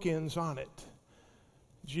has bookends on it.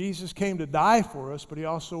 Jesus came to die for us, but he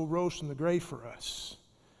also rose from the grave for us.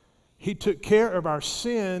 He took care of our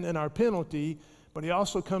sin and our penalty, but he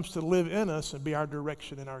also comes to live in us and be our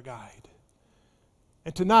direction and our guide.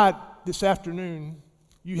 And tonight, this afternoon,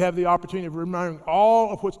 you have the opportunity of remembering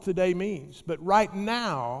all of what today means. But right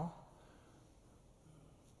now,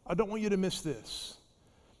 I don't want you to miss this.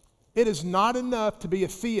 It is not enough to be a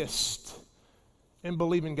theist and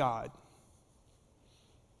believe in God.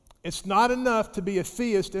 It's not enough to be a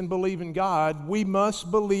theist and believe in God. We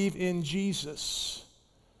must believe in Jesus.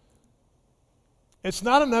 It's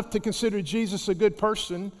not enough to consider Jesus a good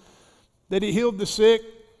person, that he healed the sick,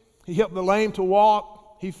 he helped the lame to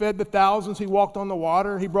walk, he fed the thousands, he walked on the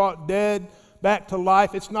water, he brought dead back to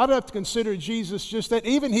life. It's not enough to consider Jesus just that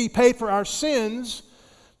even he paid for our sins.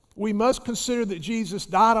 We must consider that Jesus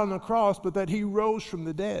died on the cross, but that he rose from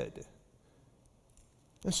the dead.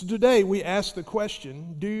 And so today we ask the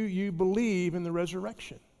question, do you believe in the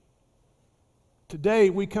resurrection?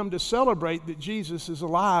 Today we come to celebrate that Jesus is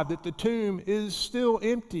alive, that the tomb is still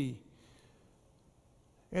empty,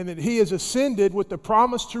 and that he has ascended with the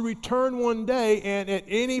promise to return one day, and at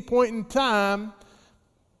any point in time,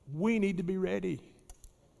 we need to be ready.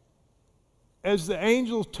 As the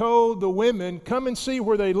angels told the women, come and see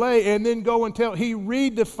where they lay, and then go and tell, he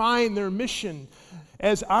redefined their mission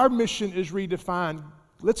as our mission is redefined.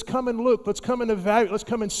 Let's come and look, let's come and evaluate, let's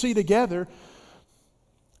come and see together,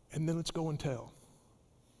 and then let's go and tell.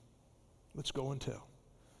 Let's go and tell.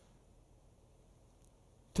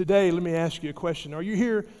 Today, let me ask you a question. Are you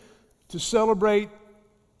here to celebrate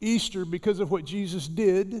Easter because of what Jesus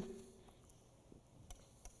did?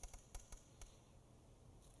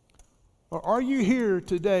 Or are you here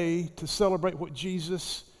today to celebrate what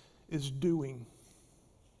Jesus is doing?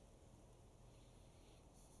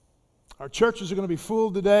 Our churches are going to be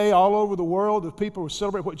full today all over the world of people who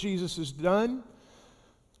celebrate what Jesus has done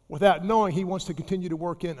without knowing he wants to continue to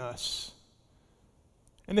work in us.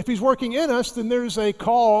 And if he's working in us, then there's a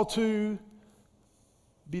call to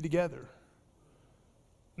be together.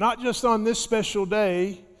 Not just on this special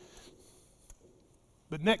day,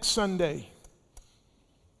 but next Sunday.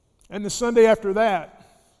 And the Sunday after that.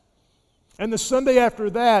 And the Sunday after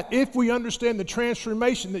that, if we understand the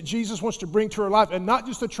transformation that Jesus wants to bring to our life, and not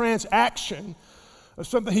just the transaction of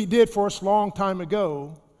something he did for us a long time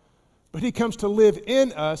ago, but he comes to live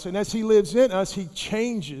in us, and as he lives in us, he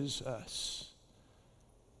changes us.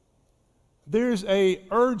 There's an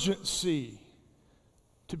urgency,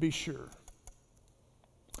 to be sure.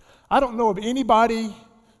 I don't know of anybody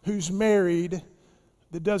who's married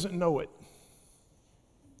that doesn't know it.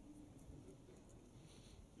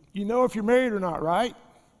 You know if you're married or not, right?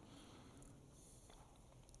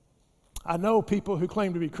 I know people who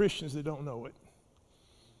claim to be Christians that don't know it.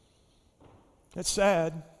 That's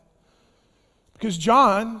sad. Because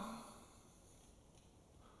John,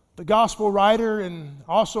 the gospel writer and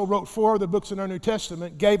also wrote 4 of the books in our New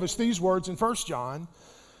Testament, gave us these words in 1 John.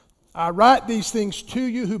 I write these things to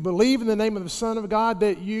you who believe in the name of the Son of God,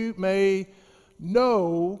 that you may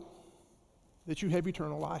know that you have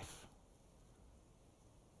eternal life.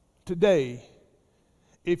 Today,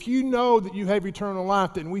 if you know that you have eternal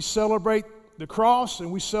life, then we celebrate the cross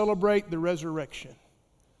and we celebrate the resurrection.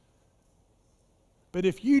 But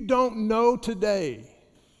if you don't know today,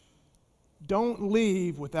 don't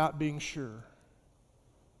leave without being sure.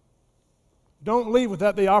 Don't leave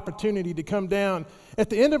without the opportunity to come down.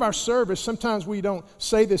 At the end of our service, sometimes we don't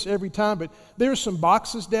say this every time, but there's some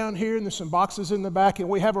boxes down here and there's some boxes in the back, and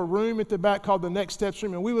we have a room at the back called the Next Steps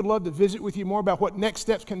Room, and we would love to visit with you more about what next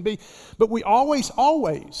steps can be. But we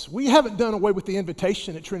we haven't done away with the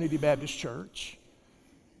invitation at Trinity Baptist Church.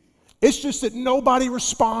 It's just that nobody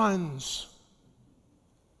responds.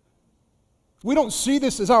 We don't see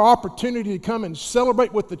this as our opportunity to come and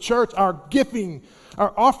celebrate with the church, our giving,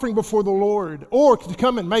 our offering before the Lord, or to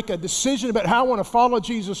come and make a decision about how I want to follow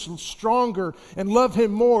Jesus stronger and love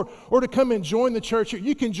him more, or to come and join the church.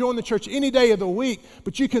 You can join the church any day of the week,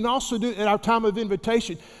 but you can also do it at our time of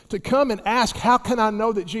invitation to come and ask, how can I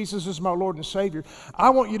know that Jesus is my Lord and Savior?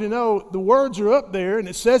 I want you to know the words are up there, and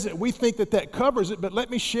it says it. We think that that covers it, but let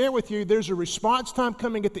me share with you, there's a response time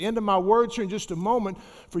coming at the end of my words here in just a moment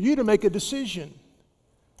for you to make a decision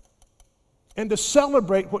and to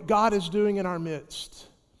celebrate what God is doing in our midst.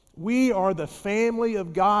 We are the family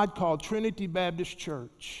of God called Trinity Baptist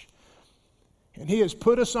Church. And He has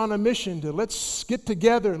put us on a mission to let's get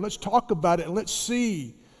together and let's talk about it and let's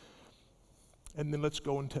see. And then let's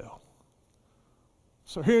go and tell.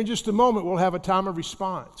 So here in just a moment, we'll have a time of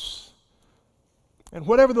response. And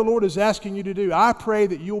whatever the Lord is asking you to do, I pray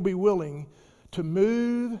that you'll be willing to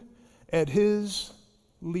move at His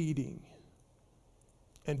leading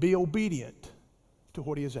and be obedient to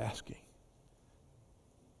what He is asking.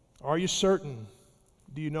 Are you certain?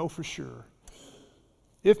 Do you know for sure?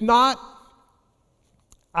 If not,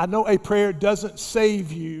 I know a prayer doesn't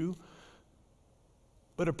save you,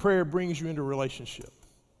 but a prayer brings you into a relationship.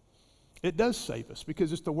 It does save us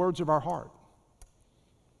because it's the words of our heart.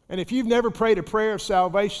 And if you've never prayed a prayer of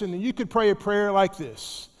salvation, then you could pray a prayer like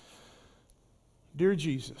this. Dear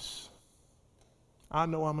Jesus, I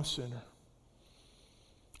know I'm a sinner.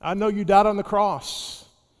 I know you died on the cross.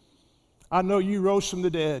 I know you rose from the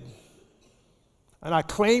dead. And I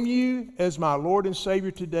claim you as my Lord and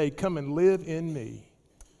Savior today. Come and live in me.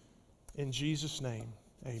 In Jesus' name,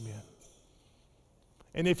 amen.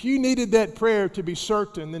 And if you needed that prayer to be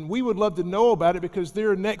certain, then we would love to know about it because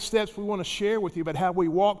there are next steps we want to share with you about how we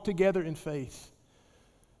walk together in faith.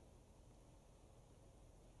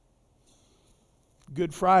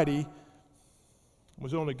 Good Friday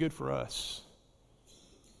was only good for us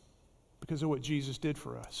because of what Jesus did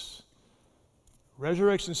for us.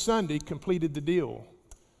 Resurrection Sunday completed the deal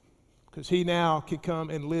because He now can come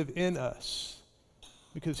and live in us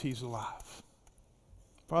because He's alive.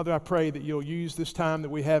 Father, I pray that you'll use this time that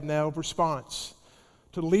we have now of response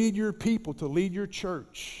to lead your people, to lead your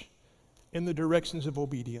church in the directions of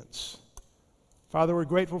obedience. Father, we're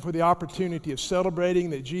grateful for the opportunity of celebrating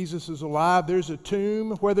that Jesus is alive. There's a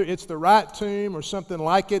tomb, whether it's the right tomb or something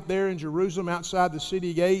like it there in Jerusalem outside the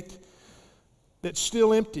city gate, that's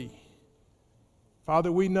still empty.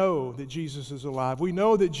 Father, we know that Jesus is alive. We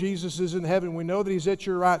know that Jesus is in heaven. We know that He's at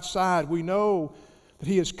your right side. We know that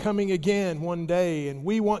He is coming again one day, and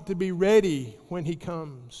we want to be ready when He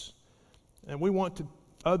comes. And we want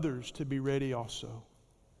others to be ready also.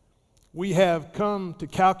 We have come to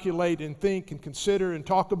calculate and think and consider and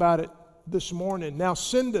talk about it this morning. Now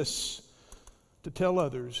send us to tell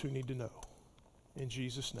others who need to know. In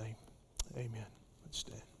Jesus' name, amen. Let's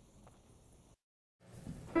stand.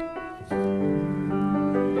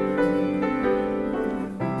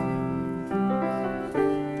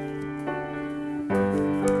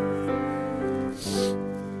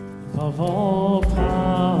 Above all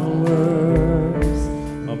powers,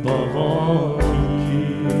 above all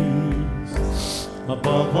kings,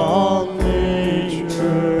 above all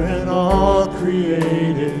nature and all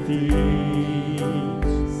created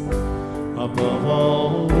things, above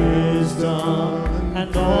all wisdom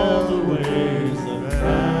and all the ways of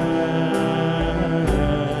man,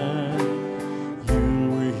 you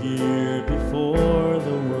were here before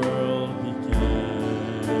the world began.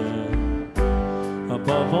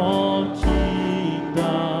 Above all kingdoms,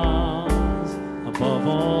 above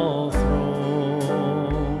all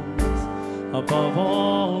thrones, above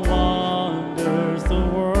all wonders the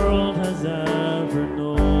world has ever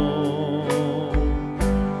known,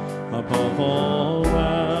 above all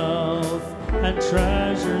wealth and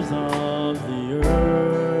treasures of the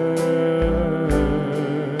earth,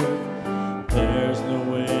 there's no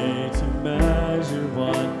way to measure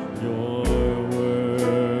what you're worth.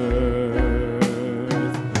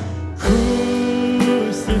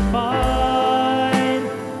 Crucified,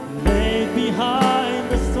 laid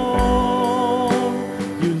behind the stone,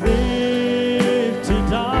 you lived to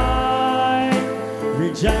die,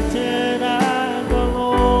 rejected and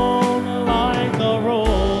alone, like a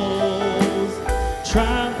rose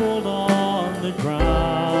trampled on the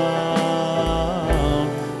ground.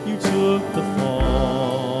 You took the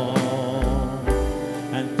fall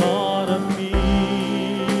and thought of me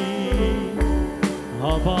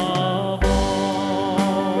above all.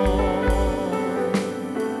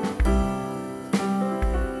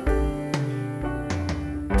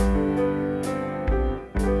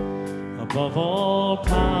 Above all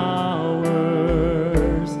powers,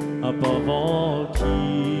 above all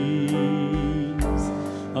kings,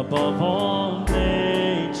 above all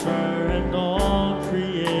nature and all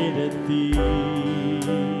created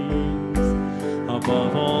things,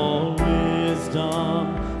 above all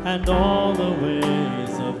wisdom and all the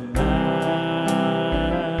ways of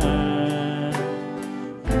man,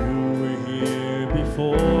 you were here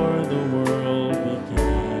before the world began.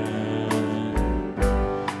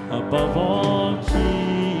 Above all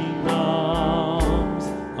kingdoms,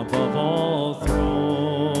 above all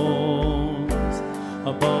thrones,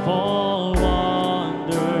 above all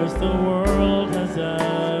wonders the world has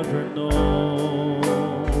ever known,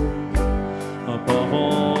 above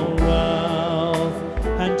all wealth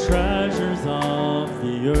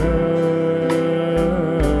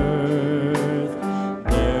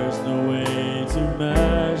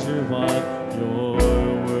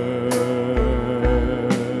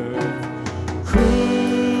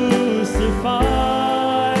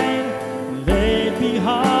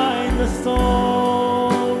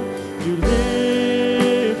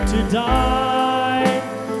died,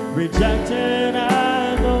 rejected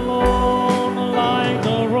and alone, like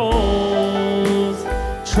a rose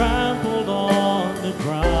trampled on the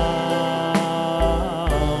ground.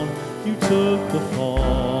 You took the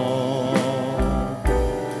fall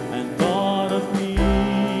and thought of me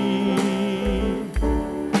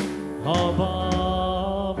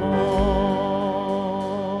above all.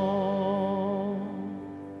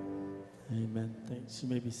 Amen. Thanks. You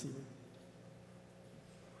may be seated.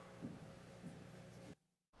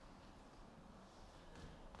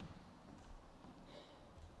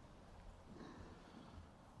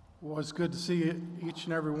 Well, it's good to see each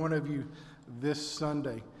and every one of you this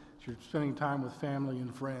Sunday. You're spending time with family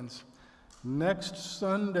and friends. Next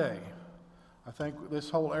Sunday, I think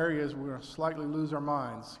this whole area is we're going to slightly lose our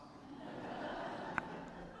minds.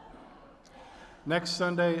 Next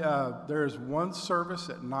Sunday, there is one service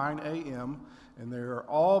at 9 a.m., and there are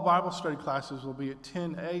all Bible study classes will be at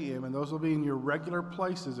 10 a.m., and those will be in your regular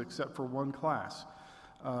places except for one class.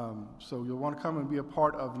 So you'll want to come and be a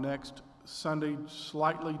part of next Sunday,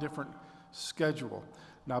 slightly different schedule.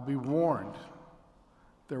 Now be warned,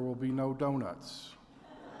 there will be no donuts.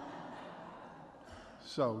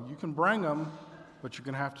 So you can bring them, but you're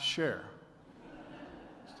going to have to share.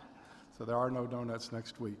 So there are no donuts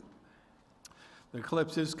next week. The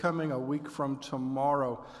eclipse is coming a week from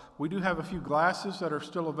tomorrow. We do have a few glasses that are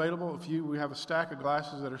still available. We have a stack of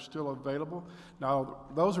glasses that are still available. Now,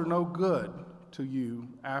 those are no good to you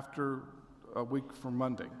after a week from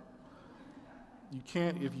Monday. You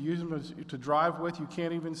can't, if you use them to drive with, you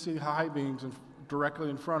can't even see high beams directly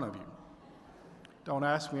in front of you. Don't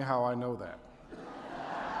ask me how I know that.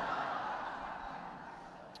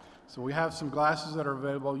 So we have some glasses that are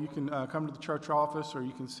available. You can come to the church office, or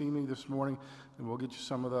you can see me this morning, and we'll get you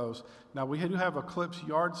some of those. Now, we do have eclipse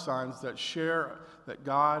yard signs that share that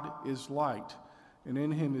God is light, and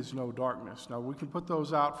in him is no darkness. Now, we can put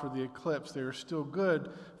those out for the eclipse. They are still good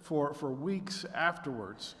for weeks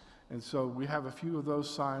afterwards. And so we have a few of those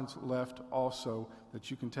signs left also that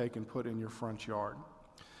you can take and put in your front yard.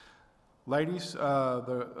 Ladies,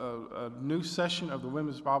 the new session of the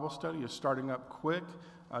Women's Bible Study is starting up quick.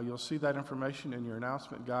 You'll see that information in your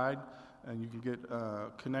announcement guide, and you can get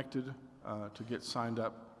connected to get signed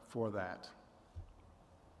up for that.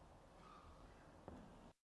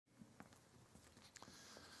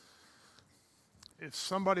 If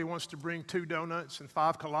somebody wants to bring 2 donuts and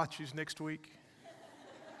 5 kolaches next week,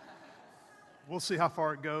 we'll see how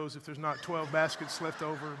far it goes, if there's not 12 baskets left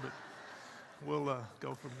over, but we'll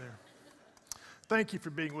go from there. Thank you for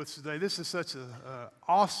being with us today. This is such an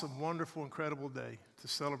awesome, wonderful, incredible day to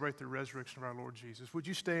celebrate the resurrection of our Lord Jesus. Would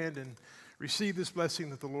you stand and receive this blessing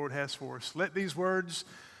that the Lord has for us? Let these words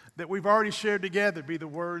that we've already shared together be the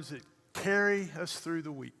words that carry us through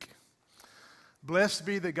the week. Blessed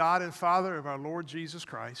be the God and Father of our Lord Jesus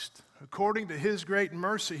Christ. According to his great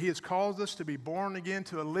mercy, he has caused us to be born again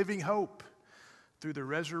to a living hope through the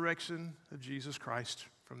resurrection of Jesus Christ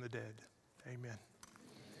from the dead. Amen.